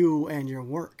you and your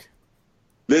work.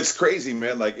 It's crazy,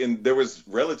 man. Like, and there was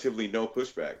relatively no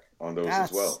pushback on those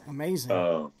as well. That's amazing.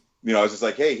 I was just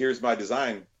like, hey, here's my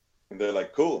design. And they're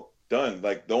like, cool, done.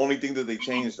 Like, the only thing that they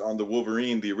changed on the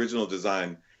Wolverine, the original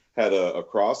design, had a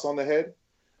cross on the head,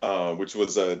 which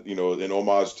was, an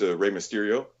homage to Rey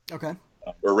Mysterio. Okay.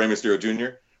 Or Rey Mysterio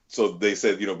Jr. So they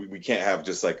said, we can't have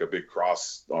just like a big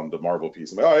cross on the Marvel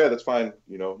piece. I'm like, oh yeah, that's fine,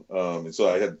 And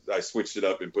so I switched it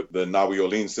up and put the Nawi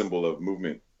Olin symbol of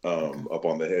movement up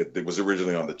on the head that was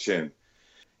originally on the chin.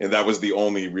 And that was the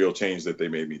only real change that they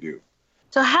made me do.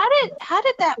 So how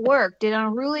did that work? Did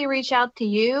Unruly reach out to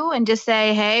you and just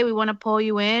say, hey, we want to pull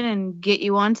you in and get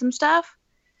you on some stuff?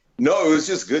 No, it was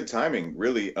just good timing,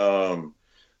 really.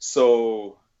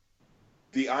 So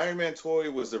the Iron Man toy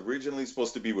was originally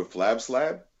supposed to be with Flab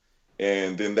Slab,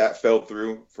 and then that fell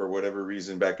through for whatever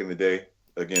reason back in the day.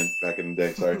 Again, back in the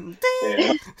day, sorry.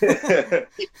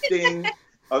 Ding.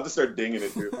 I'll just start dinging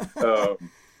it too.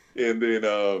 And then,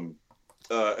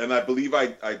 and I believe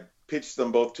I pitched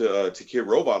them both to Kid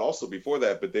Robot also before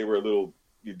that, but they were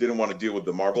you didn't want to deal with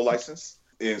the Marvel license.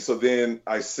 And so then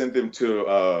I sent them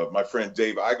to my friend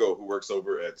Dave Igo, who works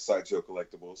over at Sideshow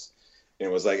Collectibles,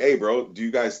 and was like, hey, bro, do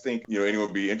you guys think, anyone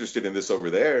would be interested in this over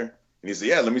there? And he said,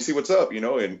 yeah, let me see what's up,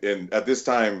 and at this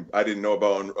time, I didn't know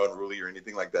about Unruly or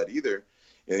anything like that either.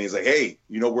 And he's like, hey,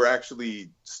 we're actually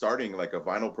starting like a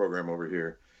vinyl program over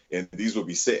here, and these would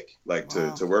be sick, like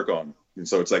to work on. And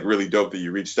so it's like really dope that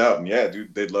you reached out, and yeah,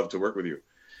 dude, they'd love to work with you.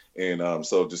 And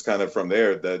so just kind of from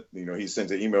there that, he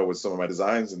sent an email with some of my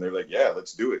designs, and they're like, yeah,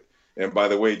 let's do it. And by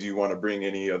the way, do you want to bring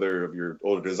any other of your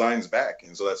older designs back?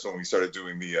 And so that's when we started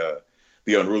doing the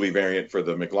Unruly variant for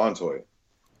the McLawn toy.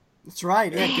 That's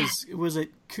right. Yeah, because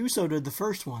Kuso did the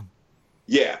first one.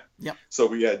 Yeah. Yep. So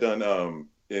we had done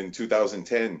in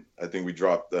 2010, I think we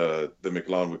dropped the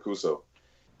McLawn with Kuso.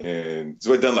 And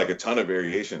so I'd done like a ton of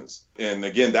variations. And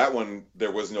again, that one,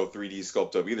 there was no 3D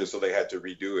sculpt up either, so they had to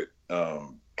redo it.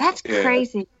 That's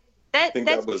crazy. I think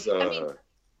that was,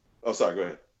 oh, sorry, go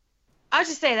ahead. I was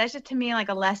just saying, that's just to me like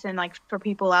a lesson, like for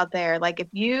people out there. Like if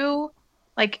you,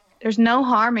 there's no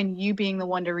harm in you being the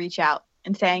one to reach out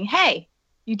and saying, hey,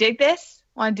 you dig this?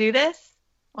 Want to do this?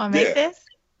 Want to make this?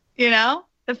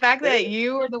 The fact that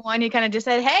you were the one who kind of just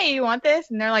said, hey, you want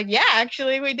this? And they're like, yeah,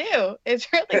 actually we do. It's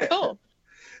really cool.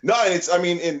 No,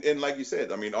 and like you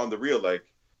said, on the real, like,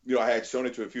 I had shown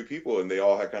it to a few people and they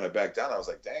all had kind of backed down. I was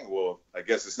like, dang, well, I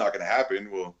guess it's not going to happen.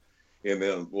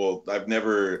 I've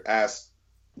never asked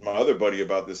my other buddy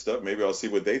about this stuff. Maybe I'll see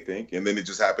what they think. And then it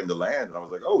just happened to land. And I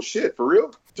was like, oh, shit, for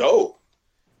real? Dope.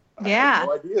 Yeah. I had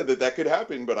no idea that could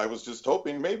happen, but I was just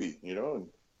hoping maybe,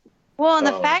 Well, and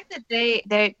the fact that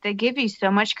they give you so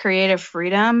much creative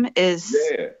freedom is...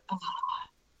 Yeah.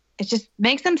 It just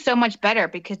makes them so much better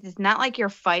because it's not like you're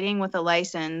fighting with a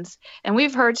license. And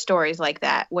we've heard stories like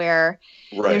that where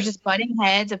there's just butting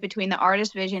heads between the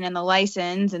artist vision and the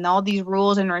license and all these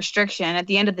rules and restriction. At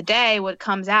the end of the day, what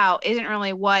comes out isn't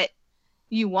really what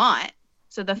you want.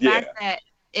 So the fact that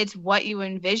it's what you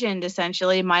envisioned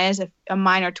essentially, minus a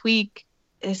minor tweak,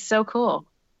 is so cool.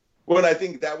 Well, and I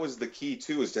think that was the key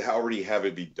too, is to already have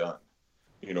it be done.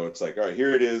 It's like, all right,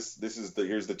 here it is.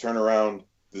 Here's the turnaround.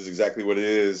 This is exactly what it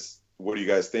is. What do you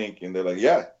guys think? And they're like,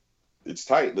 yeah, it's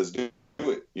tight. Let's do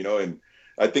it. And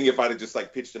I think if I'd have just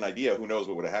like pitched an idea, who knows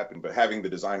what would have happened. But having the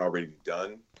design already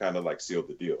done kind of like sealed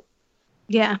the deal.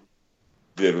 Yeah.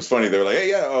 Yeah, it was funny. They were like, hey,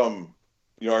 yeah,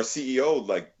 our CEO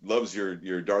like loves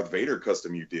your Darth Vader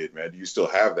custom you did, man. Do you still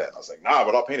have that? And I was like, nah,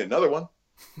 but I'll paint another one.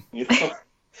 If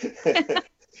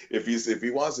he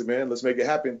wants it, man, let's make it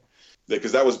happen.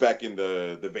 Because that was back in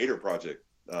the Vader project.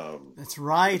 That's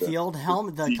right, the old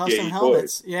helmet, the DKE custom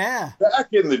helmets. Yeah. Back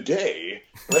in the day.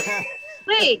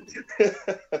 Wait,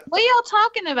 what are y'all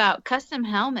talking about? Custom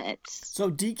helmets? So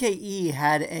DKE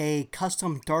had a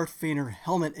custom Darth Vader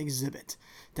helmet exhibit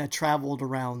that traveled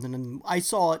around, and then I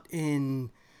saw it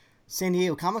in San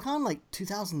Diego Comic-Con, like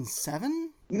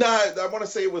 2007. No, I want to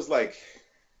say it was like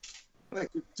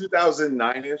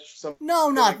 2009-ish. Something. No,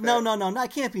 like no.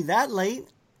 It can't be that late.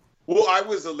 Well, I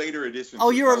was a later edition.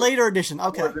 Oh, you were a later edition.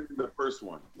 Okay. I wasn't in the first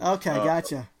one. Okay,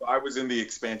 gotcha. I was in the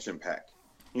expansion pack.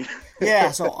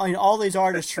 Yeah, so all these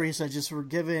artistries that just were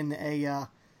given a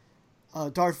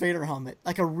Darth Vader helmet,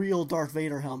 like a real Darth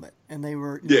Vader helmet, and they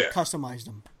were customized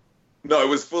them. No, it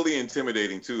was fully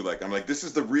intimidating too. Like, I'm like, this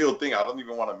is the real thing. I don't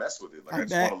even want to mess with it. Like, I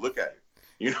just want to look at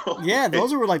it. Yeah,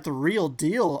 those were like the real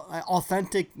deal,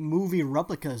 authentic movie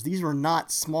replicas. These were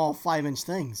not small 5-inch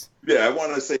things. Yeah, I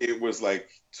want to say it was like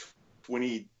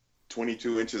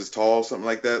 22 inches tall, something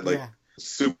like that. Like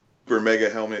super mega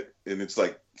helmet, and it's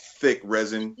like thick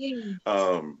resin.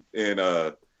 Like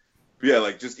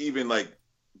just even like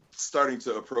starting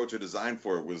to approach a design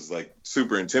for it was like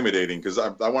super intimidating, because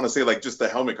I want to say like just the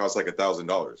helmet cost like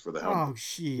 $1,000 for the helmet. Oh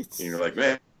shit! And you're like,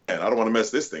 man, I don't want to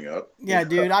mess this thing up. Yeah,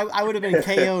 dude, I would have been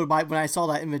KO'd when I saw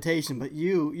that invitation, but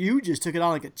you just took it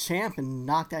on like a champ and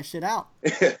knocked that shit out.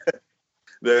 I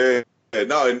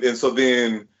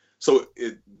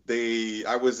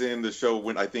was in the show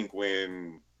when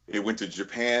it went to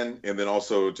Japan, and then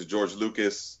also to George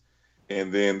Lucas,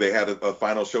 and then they had a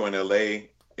final show in LA,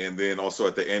 and then also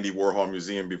at the Andy Warhol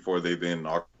Museum before they then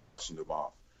auctioned them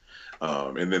off.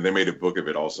 And then they made a book of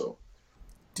it also.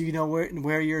 Do you know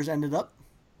where yours ended up?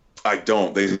 I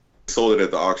don't. They sold it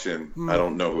at the auction. I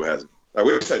don't know who has it. I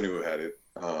wish I knew who had it.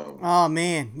 Oh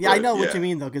man, yeah, I know what you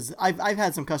mean though, because I've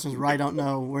had some customers where I don't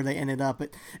know where they ended up,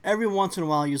 but every once in a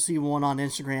while you'll see one on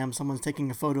Instagram. Someone's taking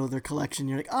a photo of their collection.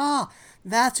 You're like,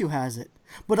 that's who has it.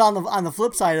 But on the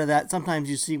flip side of that, sometimes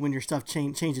you see when your stuff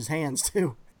changes hands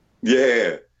too.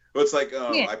 Yeah, well, it's like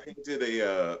I painted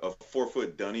a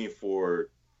 4-foot dunny for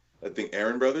I think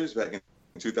Aaron Brothers back in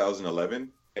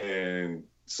 2011, and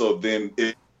so then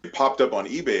it popped up on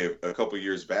eBay a couple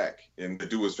years back, and the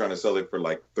dude was trying to sell it for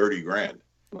like $30,000.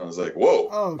 I was like, whoa.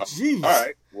 Oh, jeez. All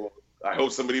right. Well, I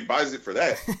hope somebody buys it for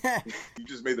that. You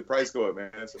just made the price go up, man.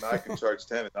 So now I can charge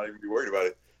 10 and not even be worried about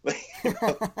it.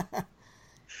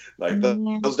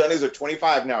 Those dunnies are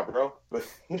 25 now, bro.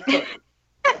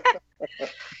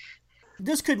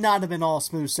 This could not have been all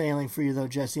smooth sailing for you, though,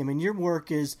 Jesse. I mean, your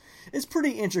work is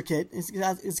pretty intricate.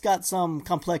 It's got some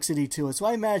complexity to it. So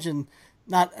I imagine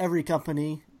not every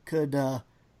company could.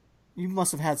 You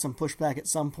must have had some pushback at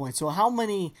some point. So how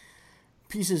many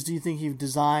pieces do you think you've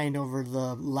designed over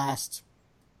the last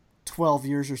 12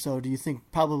 years or so? Do you think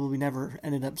probably never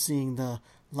ended up seeing the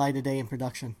light of day in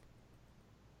production?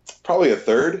 Probably a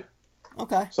third.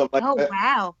 Okay. Something like that. Oh,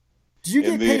 wow. Do you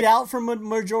get paid out for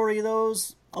majority of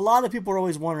those? A lot of people are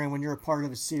always wondering when you're a part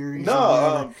of a series.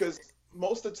 No, because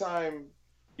most of the time,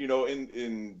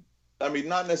 I mean,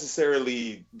 not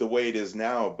necessarily the way it is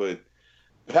now, but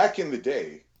back in the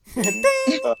day,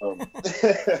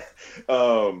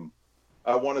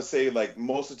 I want to say like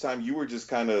most of the time you were just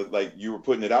kind of like you were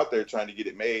putting it out there trying to get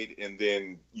it made, and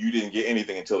then you didn't get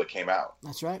anything until it came out.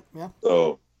 That's right. Yeah.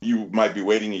 So you might be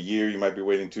waiting a year, you might be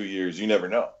waiting 2 years. You never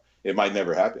know. It might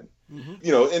never happen.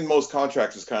 Mm-hmm. In most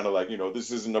contracts, it's kind of like,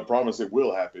 this isn't a promise it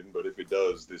will happen, but if it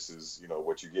does, this is,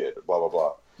 what you get, blah, blah,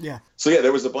 blah. Yeah. So, yeah,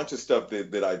 there was a bunch of stuff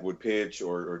that I would pitch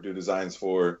or do designs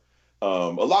for. A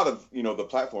lot of, the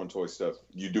platform toy stuff,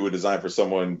 you do a design for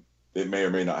someone, it may or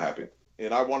may not happen.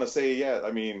 And I want to say, yeah,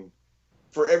 I mean,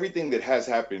 for everything that has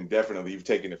happened, definitely you've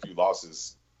taken a few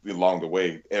losses along the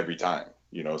way every time,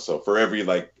 So for every,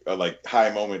 like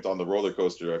high moment on the roller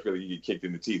coaster, I feel like you get kicked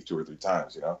in the teeth 2 or 3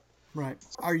 times, Right.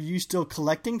 Are you still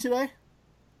collecting today?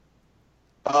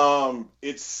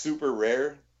 It's super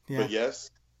rare, but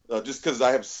yes. Just because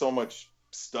I have so much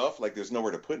stuff, like there's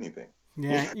nowhere to put anything.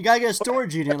 Yeah, you gotta get a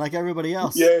storage unit like everybody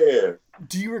else. Yeah.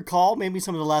 Do you recall maybe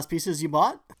some of the last pieces you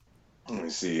bought? Let me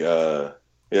see.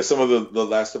 Some of the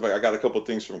last stuff. I got a couple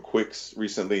things from Quicks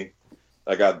recently.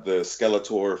 I got the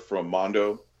Skeletor from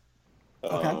Mondo.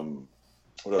 Okay.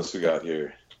 What else we got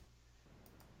here?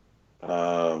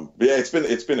 But yeah,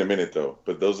 it's been a minute though.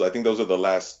 But I think those are the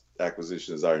last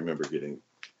acquisitions I remember getting.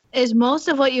 Is most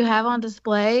of what you have on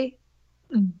display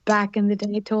back in the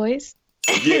day toys?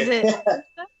 Is it?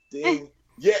 Yeah. Dang.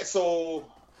 Yeah, so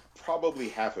probably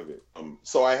half of it.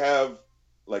 So I have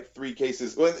like 3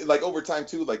 cases. Well, like over time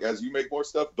too, like as you make more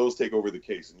stuff, those take over the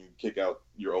case and you kick out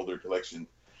your older collection.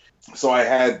 So I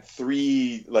had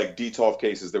 3 like D12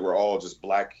 cases that were all just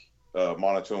black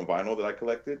monotone vinyl that I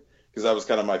collected because that was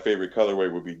kind of my favorite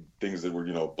colorway would be things that were,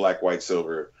 black, white,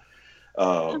 silver.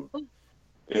 Um,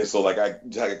 and so like I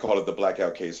called it the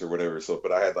blackout case or whatever. So,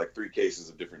 but I had like 3 cases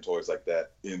of different toys like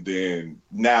that. And then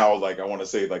now, like I want to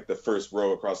say like the first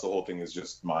row across the whole thing is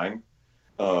just mine.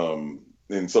 And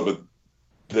so, but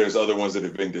there's other ones that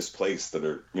have been displaced that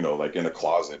are, like in a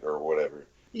closet or whatever.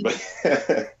 But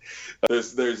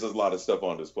there's a lot of stuff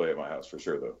on display at my house for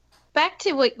sure though. Back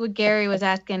to what Gary was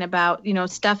asking about,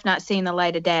 stuff not seeing the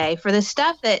light of day. For the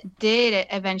stuff that did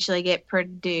eventually get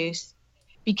produced,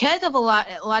 because of a lot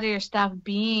of your stuff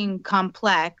being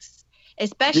complex,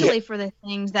 especially for the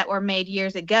things that were made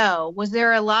years ago, was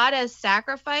there a lot of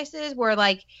sacrifices where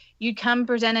like you'd come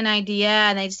present an idea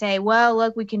and they'd say, well,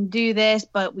 look, we can do this,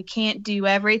 but we can't do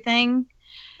everything?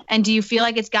 And do you feel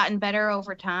like it's gotten better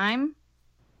over time?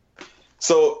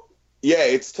 So yeah,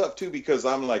 it's tough too because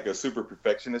I'm like a super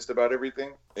perfectionist about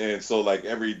everything. And so like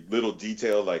every little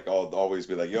detail, like I'll always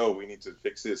be like, yo, we need to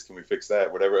fix this. Can we fix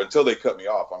that? Whatever. Until they cut me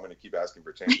off, I'm going to keep asking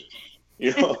for changes,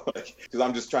 because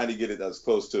I'm just trying to get it as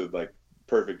close to like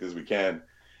perfect as we can.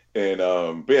 And,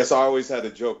 but yeah, so I always had a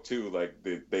joke too. Like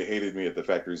they hated me at the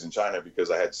factories in China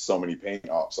because I had so many paint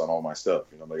ops on all my stuff.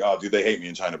 I'm like, oh, dude, they hate me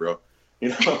in China, bro.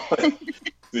 Like,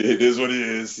 it is what it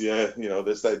is. Yeah.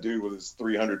 This, that dude with his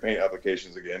 300 paint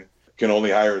applications again. Can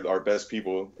only hire our best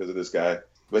people because of this guy.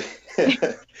 But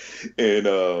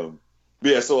and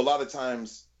yeah, so a lot of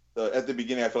times at the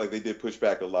beginning, I feel like they did push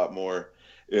back a lot more.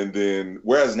 And then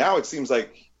whereas now it seems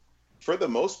like for the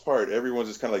most part, everyone's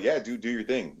just kind of like, yeah, do your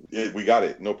thing. Yeah, we got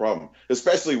it. No problem.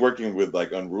 Especially working with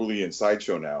like Unruly and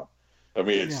Sideshow now. I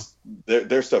mean, it's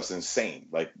their stuff's insane.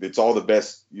 Like it's all the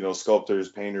best, sculptors,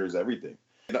 painters, everything.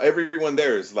 And everyone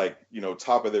there is like,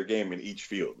 top of their game in each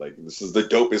field. Like this is the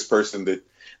dopest person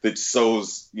that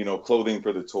sews, clothing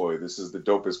for the toy. This is the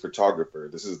dopest photographer.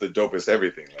 This is the dopest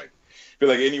everything. Like I feel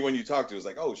like anyone you talk to is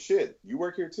like, oh shit, you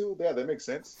work here too? Yeah, that makes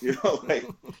sense. Like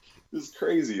it's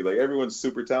crazy. Like everyone's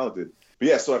super talented. But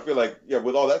yeah, so I feel like,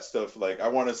 with all that stuff, like I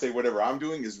want to say whatever I'm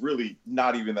doing is really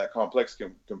not even that complex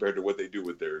compared to what they do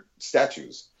with their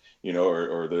statues,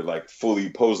 or they're like fully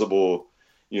posable,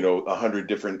 100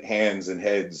 different hands and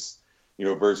heads,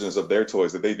 versions of their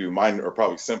toys that they do. Mine are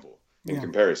probably simple in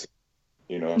comparison,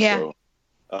 Yeah. So,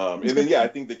 and then, I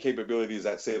think the capabilities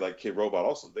that say like Kid Robot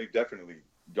also, they've definitely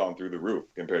gone through the roof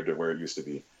compared to where it used to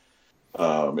be.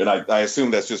 And I assume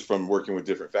that's just from working with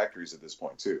different factories at this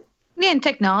point too. Yeah, and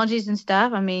technologies and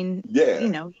stuff. I mean,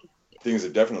 things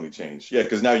have definitely changed. Yeah,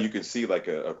 because now you can see like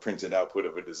a printed output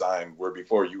of a design where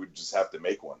before you would just have to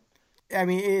make one. I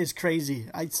mean, it is crazy.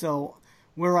 So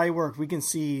where I work, we can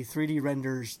see 3D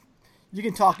renders. You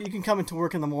can come into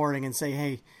work in the morning and say,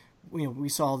 hey, we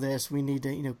saw this. We need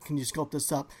to, can you sculpt this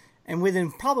up? And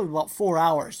within probably about 4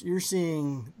 hours, you're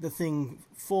seeing the thing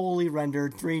fully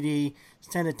rendered 3D,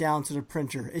 send it down to the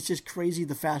printer. It's just crazy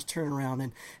the fast turnaround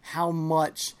and how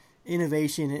much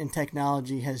innovation and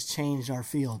technology has changed our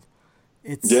field.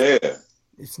 It's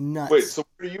nuts. Wait, so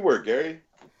where do you work, Gary?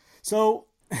 So,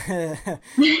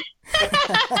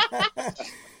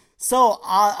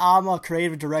 I'm a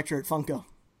creative director at Funko.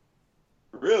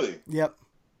 Really? Yep.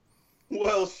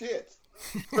 Well, shit.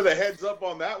 For the heads up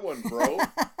on that one, bro.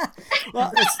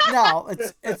 Well,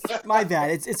 it's my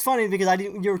bad. It's funny because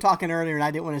you were talking earlier and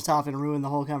I didn't want to stop and ruin the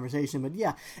whole conversation. But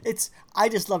yeah, I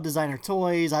just love designer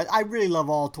toys. I really love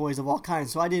all toys of all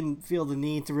kinds. So I didn't feel the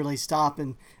need to really stop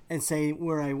and say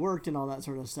where I worked and all that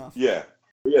sort of stuff. Yeah.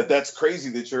 Yeah, that's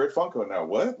crazy that you're at Funko now.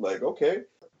 What? Like, okay.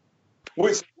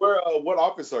 Wait, so what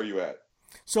office are you at?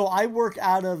 So I work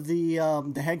out of the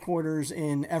headquarters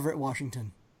in Everett,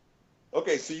 Washington.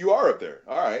 Okay, so you are up there.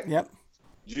 All right. Yep.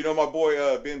 Do you know my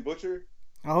boy Ben Butcher?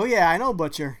 Oh yeah, I know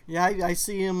Butcher. Yeah, I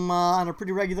see him on a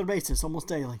pretty regular basis, almost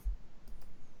daily.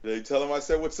 They tell him I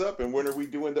said what's up, and when are we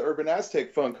doing the Urban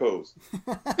Aztec Funkos?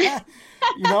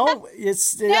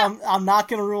 I'm not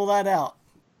going to rule that out.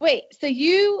 Wait, so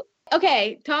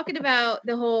talking about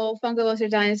the whole Funko Buster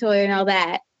Dinosaur and all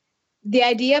that, the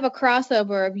idea of a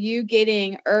crossover of you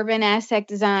getting Urban Aztec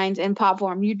designs in pop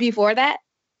form, you'd be for that?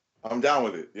 I'm down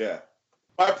with it, yeah.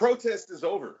 My protest is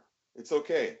over. It's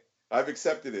okay. I've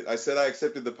accepted it. I said I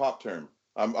accepted the pop term.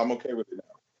 I'm okay with it now.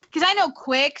 Because I know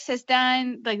Quicks has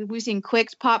done, like, we've seen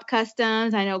Quicks pop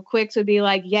customs. I know Quicks would be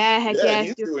like, heck yeah.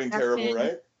 He's doing terrible,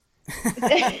 right?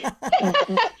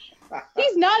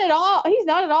 He's not at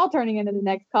all turning into the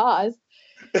next cause.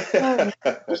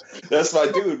 That's my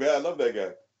dude, man. I love that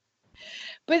guy.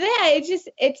 But yeah,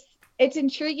 it's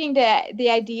intriguing to the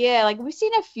idea. Like, we've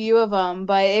seen a few of them,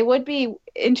 but it would be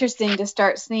interesting to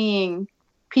start seeing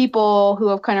people who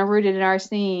have kind of rooted in our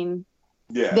scene,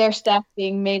 their stuff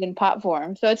being made in pop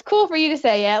form. So it's cool for you to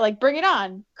say, yeah, like, bring it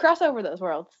on, cross over those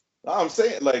worlds. I'm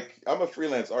saying, like, I'm a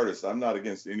freelance artist. I'm not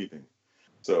against anything.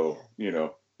 So, you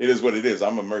know, it is what it is.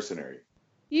 I'm a mercenary.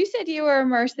 You said you were a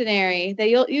mercenary, that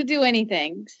you'll do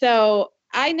anything. So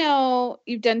I know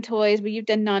you've done toys, but you've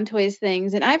done non-toys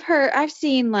things. And I've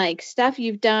seen like stuff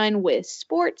you've done with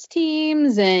sports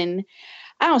teams. And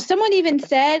I don't know, someone even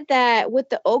said that with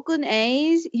the Oakland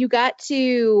A's, you got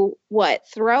to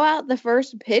throw out the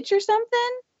first pitch or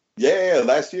something? Yeah,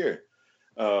 last year.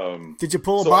 Did you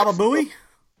pull a Baba Booey?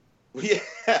 Yeah.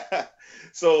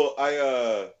 So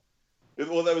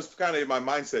well, that was kind of my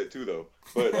mindset too, though.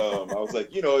 But I was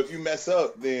like, you know, if you mess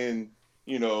up, then,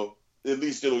 you know, at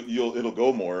least it'll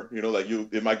go more. You know, like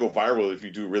it might go viral if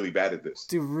you do really bad at this.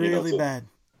 Do really bad.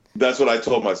 That's what I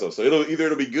told myself. So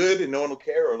it'll be good and no one will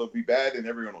care, or it'll be bad and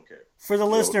everyone will care. For the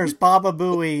listeners, Baba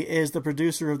Booey is the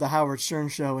producer of the Howard Stern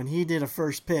Show, and he did a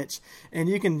first pitch. And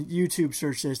you can YouTube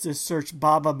search this. Just search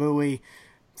Baba Booey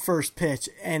first pitch,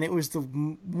 and it was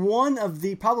one of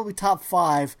the probably top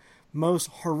 5 most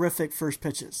horrific first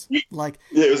pitches. Like,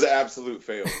 yeah, it was an absolute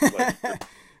fail. Like,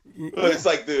 it's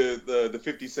like the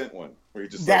 50 Cent one where you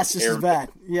just that's just as bad.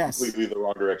 Yes, completely the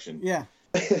wrong direction. Yeah.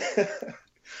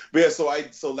 But yeah,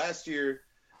 so last year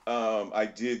I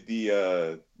did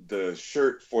the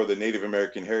shirt for the Native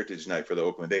American Heritage Night for the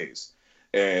Oakland A's,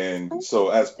 and so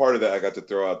as part of that, I got to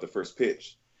throw out the first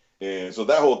pitch, and so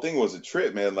that whole thing was a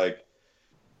trip, man. Like,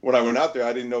 when I went out there,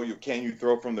 I didn't know can you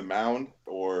throw from the mound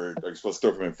or are you supposed to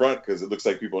throw from in front? Because it looks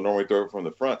like people normally throw it from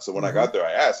the front. So when I got there,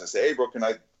 I asked, I said, hey, bro, can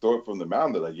I throw it from the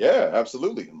mound? They're like, yeah,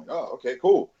 absolutely. I'm like, oh, okay,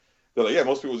 cool. They're like, yeah,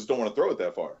 most people just don't want to throw it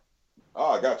that far.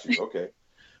 Oh, I got you. Okay.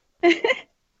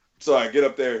 So I get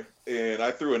up there and I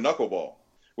threw a knuckleball,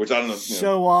 which I don't know.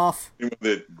 Show off. Anyone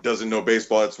that doesn't know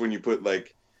baseball, it's when you put 2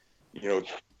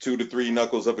 to 3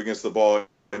 knuckles up against the ball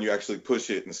and you actually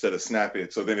push it instead of snap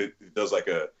it. So then it does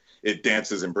it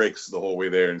dances and breaks the whole way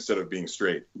there instead of being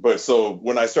straight. But so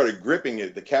when I started gripping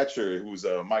it, the catcher, who was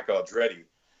Mike Aldretti,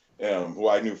 who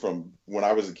I knew from when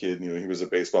I was a kid, you know, he was a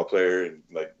baseball player and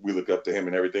we look up to him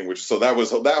and everything, so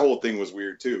that whole thing was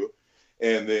weird too.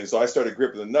 And then so I started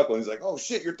gripping the knuckle and he's like, oh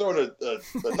shit, you're throwing a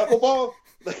knuckleball?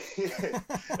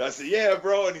 I said, yeah,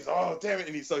 bro. And he's, oh, damn it.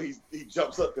 And he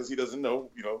jumps up because he doesn't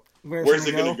know, you know, where's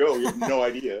it going to go? He has no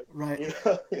idea. Right. You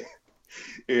know?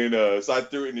 And so I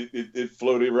threw it and it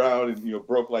floated around and, you know,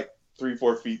 broke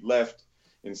 3-4 feet left.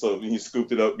 And so he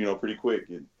scooped it up, you know, pretty quick.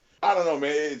 And I don't know,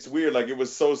 man. It's weird. It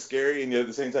was so scary. And yet at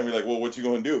the same time, you're like, well, what you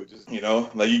going to do? Just, you know,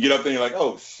 you get up there and you're like,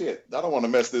 oh, shit, I don't want to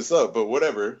mess this up, but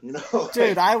whatever, you know.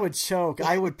 Dude, I would choke.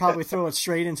 I would probably throw it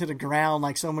straight into the ground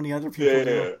like so many other people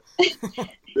do.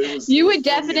 You would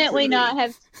definitely not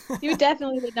have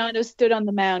stood on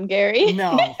the mound, Gary.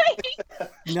 No,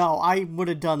 I would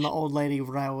have done the old lady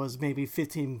where I was maybe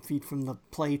 15 feet from the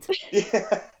plate.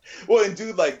 Yeah. Well, and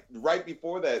dude, right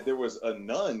before that, there was a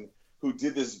nun who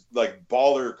did this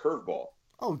baller curveball.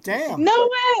 Oh, damn. No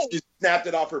way. She snapped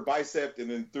it off her bicep and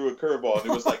then threw a curveball.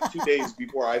 And it was 2 days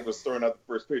before I was throwing out the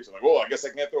first pitch. I'm like, well, I guess I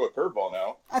can't throw a curveball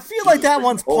now. I feel like that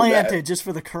one's planted just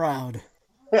for the crowd.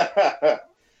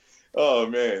 Oh,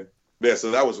 man. Yeah,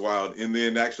 so that was wild. And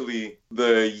then actually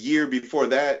the year before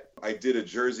that, I did a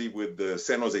jersey with the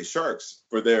San Jose Sharks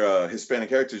for their Hispanic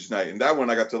Heritage Night. And that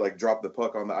one I got to drop the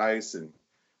puck on the ice and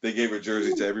they gave a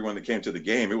jersey to everyone that came to the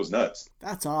game. It was nuts.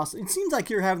 That's awesome. It seems like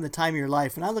you're having the time of your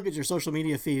life. When I look at your social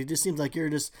media feed, it just seems like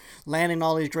you're just landing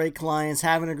all these great clients,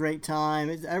 having a great time.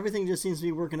 Everything just seems to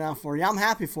be working out for you. I'm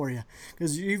happy for you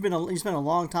because you spent a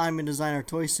long time in designer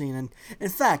toy scene. And in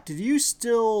fact, did you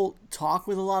still talk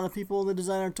with a lot of people in the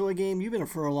designer toy game? You've been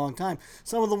for a long time.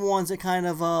 Some of the ones that kind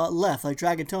of left, like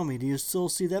Dragon Tomy, do you still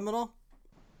see them at all?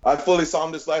 I fully saw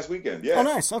them this last weekend. Yeah. Oh,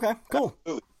 nice. Okay, cool.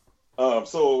 Absolutely.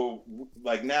 So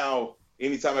now,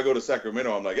 anytime I go to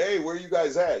Sacramento, I'm like, hey, where are you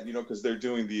guys at? You know, because they're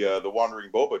doing the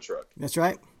Wandering Boba truck. That's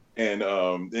right. And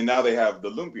now they have the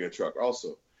Lumpia truck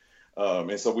also.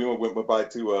 And so we went by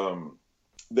to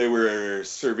they were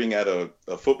serving at a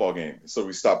football game, so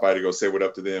we stopped by to go say what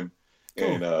up to them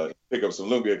and pick up some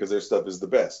Lumpia because their stuff is the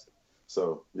best.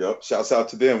 So yep, shouts out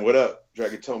to them. What up,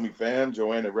 Dragon Tomy fam,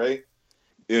 Joanna Ray.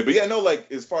 Yeah, but yeah, no,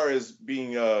 like as far as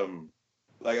being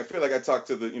like I feel like I talk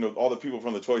to the all the people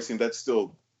from the toy scene. That's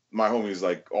still my homies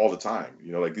like all the time.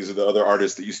 Like these are the other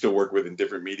artists that you still work with in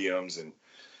different mediums and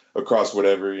across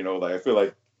whatever. Like I feel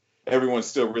like everyone's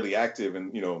still really active,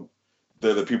 and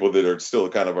they're the people that are still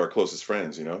kind of our closest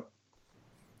friends. You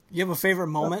have a favorite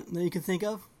moment that you can think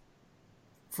of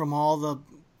from all the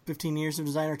 15 years of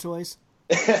designer toys?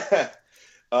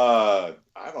 I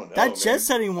don't know. That jet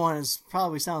setting one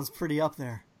probably sounds pretty up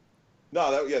there.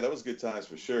 No, that was good times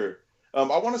for sure. I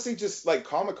want to say just like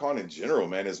Comic-Con in general,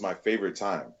 man, is my favorite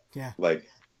time. Yeah. Like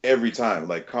every time,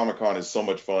 like Comic-Con is so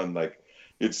much fun. Like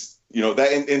it's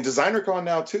that and Designer Con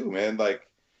now too, man. Like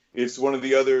it's one of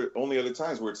the only other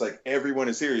times where it's like everyone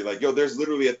is here. You're like, yo, there's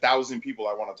literally 1,000 people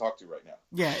I want to talk to right now.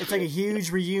 Yeah, it's like a huge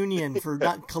reunion for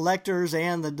collectors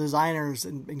and the designers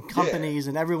and companies,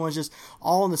 and everyone's just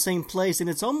all in the same place. And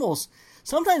it's almost,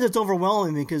 sometimes it's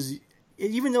overwhelming because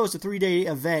even though it's a 3-day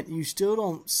event, you still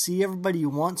don't see everybody you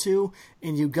want to,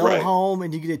 and you go home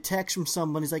and you get a text from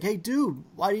someone. He's like, hey, dude,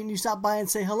 why didn't you stop by and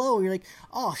say hello? And you're like,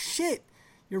 oh, shit.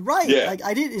 You're right. Yeah. Like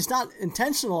it's not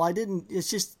intentional. It's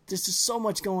just, there's just so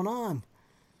much going on.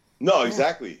 No,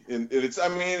 exactly. And it's,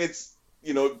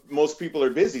 most people are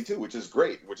busy too, which is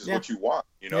great, which is what you want,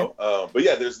 but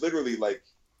yeah, there's literally like,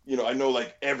 I know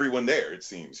like everyone there, it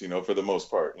seems, for the most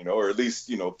part, or at least,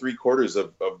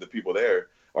 3/4 of the people there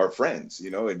are friends,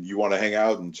 and you want to hang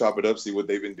out and chop it up, see what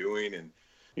they've been doing. And,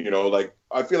 like,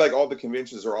 I feel like all the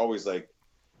conventions are always like,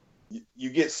 you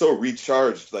get so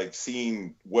recharged, like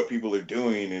seeing what people are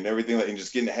doing and everything, like, and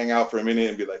just getting to hang out for a minute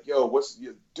and be like, yo,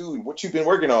 dude, what you been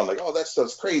working on? Like, oh, that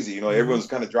stuff's crazy. Everyone's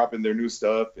kind of dropping their new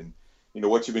stuff and,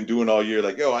 what you've been doing all year.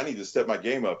 Like, yo, I need to step my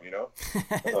game up,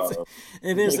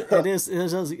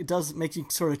 It does make you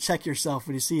sort of check yourself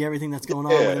when you see everything that's going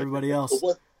on with everybody else.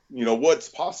 What's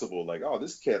possible? Like, oh,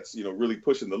 this cat's, really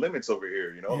pushing the limits over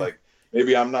here, like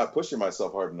maybe I'm not pushing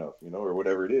myself hard enough, or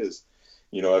whatever it is.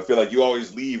 I feel like you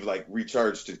always leave like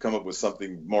recharged to come up with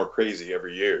something more crazy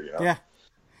every year. Yeah.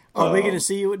 Are we going to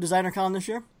see you at Designer Con this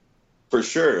year? For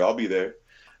sure, I'll be there.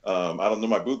 I don't know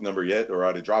my booth number yet, or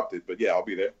I'd have dropped it, but yeah, I'll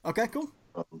be there. Okay, cool.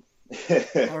 All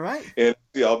right. And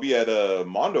I'll be at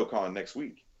MondoCon next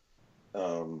week.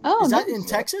 Is that in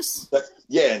Texas?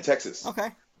 Yeah, in Texas.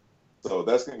 Okay. So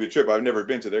that's gonna be a trip. I've never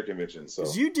been to their convention.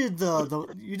 So you did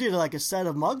you did like a set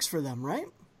of mugs for them, right?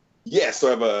 Yeah, so I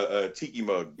have a tiki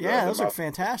mug. Yeah, those are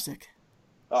fantastic.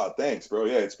 Oh, thanks, bro.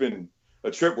 Yeah, it's been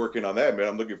a trip working on that, man.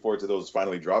 I'm looking forward to those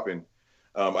finally dropping.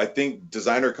 I think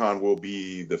Designer Con will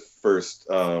be the first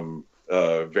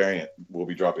variant we'll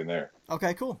be dropping there.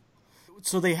 Okay, cool.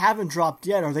 So they haven't dropped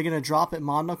yet. Are they going to drop at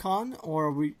MondoCon, or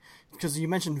are we? Because you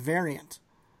mentioned variant.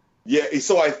 Yeah,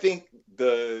 so I think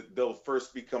they'll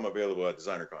first become available at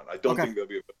Designer Con. I don't think they'll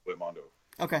be available at Mondo.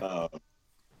 Okay.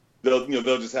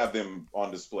 They'll just have them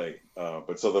on display,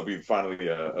 but so they'll be finally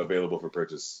available for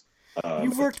purchase.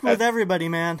 You've worked with everybody,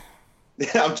 man.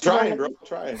 Yeah, I'm trying, bro. I'm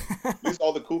trying. At least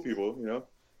all the cool people,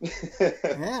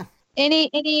 Yeah.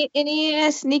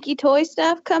 Any sneaky toy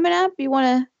stuff coming up? You want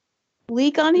to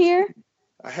leak on here?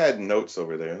 I had notes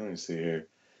over there. Let me see here.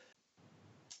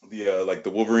 The like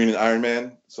the Wolverine and Iron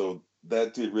Man. So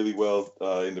that did really well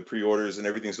in the pre-orders and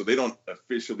everything. So they don't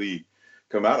officially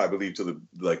come out, I believe, till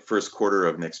the first quarter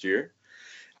of next year.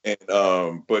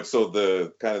 And but so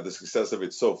the kind of the success of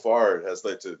it so far has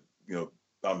led to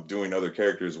I'm doing other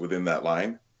characters within that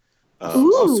line.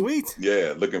 Oh, sweet!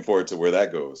 Yeah, looking forward to where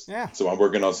that goes. Yeah. So I'm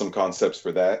working on some concepts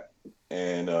for that,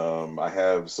 and I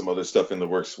have some other stuff in the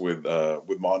works with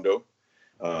Mondo,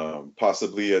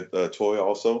 possibly a toy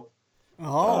also.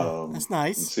 Oh, that's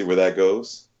nice. Let's see where that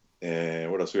goes.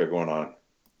 And what else we got going on?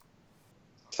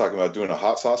 Talking about doing a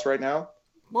hot sauce right now.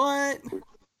 What?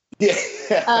 Yeah.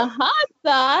 A hot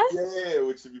sauce? Yeah,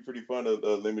 which should be pretty fun. A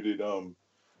limited run.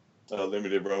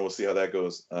 We'll see how that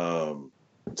goes.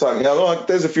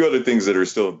 There's a few other things that are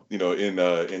still,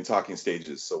 in talking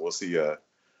stages. So we'll see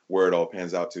where it all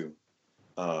pans out to.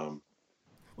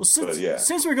 Well,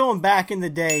 since we're going back in the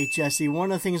day, Jesse,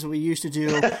 one of the things that we used to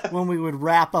do when we would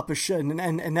wrap up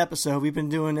an episode, we've been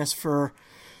doing this for,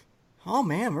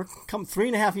 we're come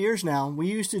 3.5 years now. We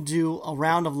used to do a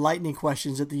round of lightning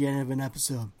questions at the end of an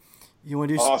episode. You want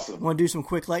to do awesome. Want to do some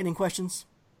quick lightning questions?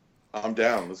 I'm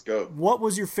down. Let's go. What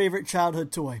was your favorite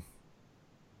childhood toy?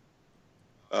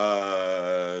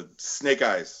 Snake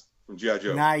Eyes from G.I.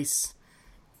 Joe. Nice.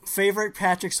 Favorite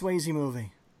Patrick Swayze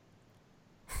movie?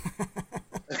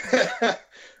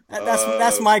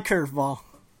 That's my curveball.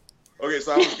 Okay,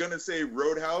 so I was gonna say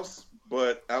Roadhouse,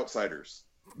 but Outsiders.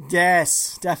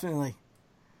 Yes, definitely.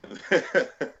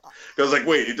 Because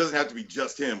wait, it doesn't have to be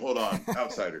just him. Hold on,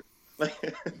 Outsiders.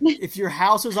 If your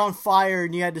house was on fire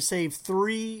and you had to save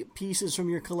 3 pieces from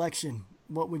your collection,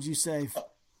 what would you save?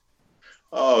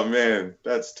 Oh man,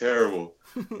 that's terrible.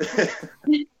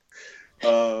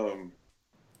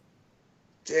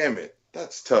 Damn it.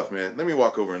 That's tough, man. Let me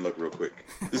walk over and look real quick.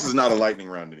 This is not a lightning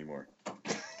round anymore.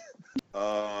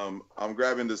 I'm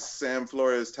grabbing the Sam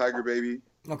Flores Tiger Baby.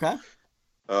 Okay.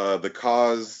 The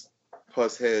Cause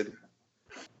Puss Head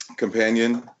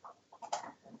Companion.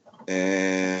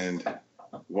 And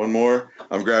one more.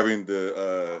 I'm grabbing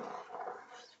the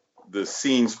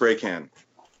Scene spray can.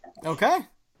 Okay.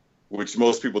 Which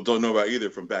most people don't know about either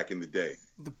from back in the day.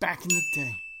 Back in the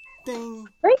day. Ding.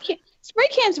 Spray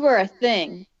cans were a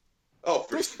thing. Oh,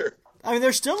 for sure. I mean,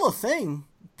 they're still a thing,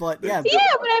 but yeah.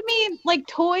 Yeah, but I mean, like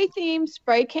toy-themed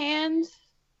spray cans.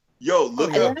 Yo,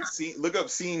 look up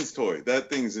Scene's toy. That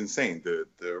thing's insane. The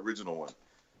original one.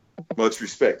 Much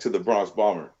respect to the Bronx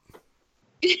Bomber.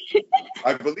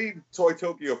 I believe Toy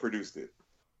Tokyo produced it.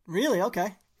 Really?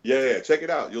 Okay. Yeah. Check it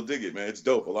out. You'll dig it, man. It's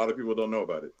dope. A lot of people don't know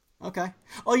about it. Okay.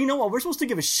 Oh, you know what? We're supposed to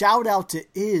give a shout out to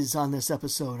Iz on this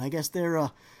episode. I guess they're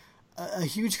a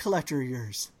huge collector of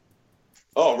yours.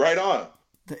 Oh, right on.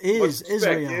 The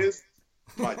Israel. Iz,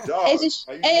 my dog.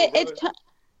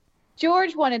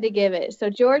 George wanted to give it, so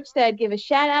George said, "Give a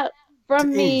shout out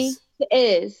from me to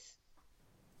Iz."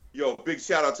 Yo, big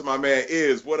shout out to my man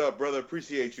Iz. What up, brother?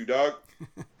 Appreciate you, dog.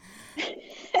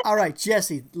 All right,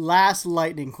 Jesse, last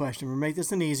lightning question. We'll make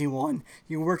this an easy one.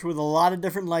 You worked with a lot of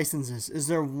different licenses. Is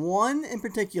there one in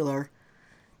particular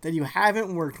that you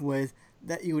haven't worked with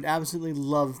that you would absolutely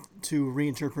love to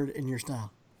reinterpret in your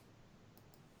style?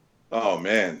 Oh,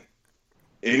 man.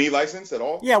 Any license at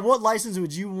all? Yeah, what license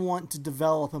would you want to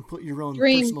develop and put your own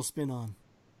personal spin on?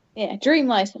 Yeah, dream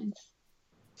license.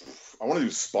 I want to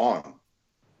do Spawn.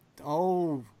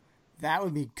 Oh, that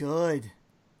would be good.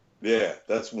 Yeah,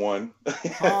 that's one.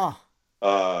 Huh.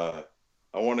 I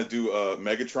want to do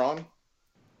Megatron.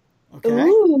 Okay.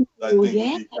 Ooh, I think would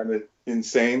be kind of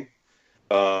insane.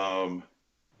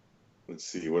 Let's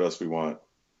see what else we want.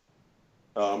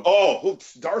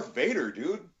 Darth Vader,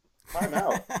 dude. Time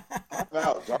out.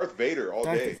 Darth Vader all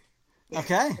day.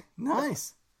 Okay,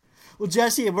 nice. Well,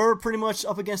 Jesse, we're pretty much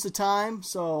up against the time,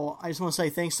 so I just want to say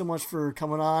thanks so much for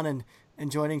coming on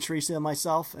and joining Teresa and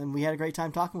myself, and we had a great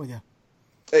time talking with you.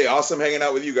 Hey, awesome hanging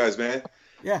out with you guys, man.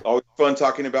 Yeah. Always fun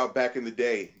talking about back in the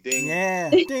day. Ding. Yeah,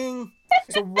 ding.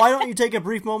 So why don't you take a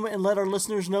brief moment and let our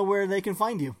listeners know where they can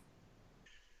find you?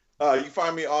 You can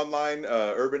find me online,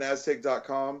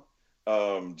 urbanaztec.com,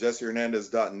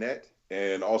 jessehernandez.net,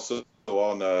 and also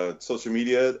on social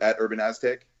media at Urban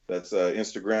Aztec. That's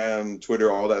Instagram,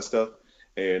 Twitter, all that stuff.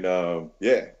 And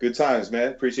good times,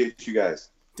 man. Appreciate you guys.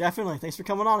 Definitely. Thanks for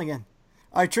coming on again.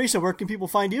 All right, Teresa, where can people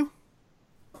find you?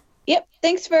 Yep.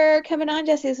 Thanks for coming on,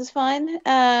 Jesse. This was fun.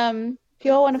 If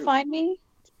you all want to find me,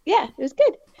 yeah, it was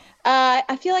good.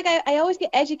 I feel like I always get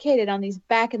educated on these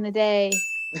back in the day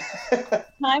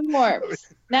time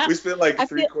warps. Now, we spent like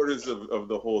three-quarters of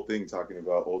the whole thing talking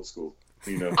about old school.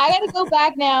 You know, I got to go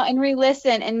back now and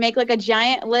re-listen and make like a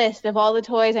giant list of all the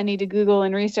toys I need to Google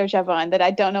and research up on that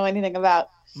I don't know anything about.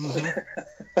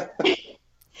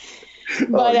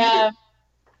 But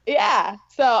yeah,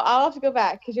 so I'll have to go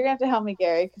back because you're gonna have to help me,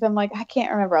 Gary, because I'm like I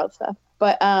can't remember all the stuff.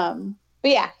 But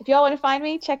yeah, if y'all want to find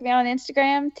me, check me out on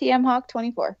Instagram,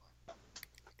 tmhawk24.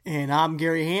 And I'm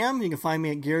Gary Ham. You can find me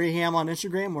at Gary Ham on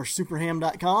Instagram or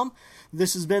superham.com.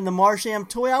 This has been the Marsham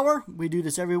Toy Hour. We do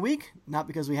this every week, not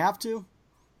because we have to,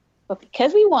 but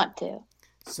because we want to.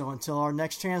 So until our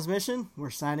next transmission,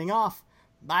 we're signing off.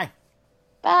 Bye.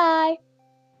 Bye.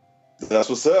 That's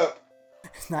what's up.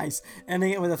 Nice.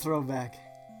 Ending it with a throwback.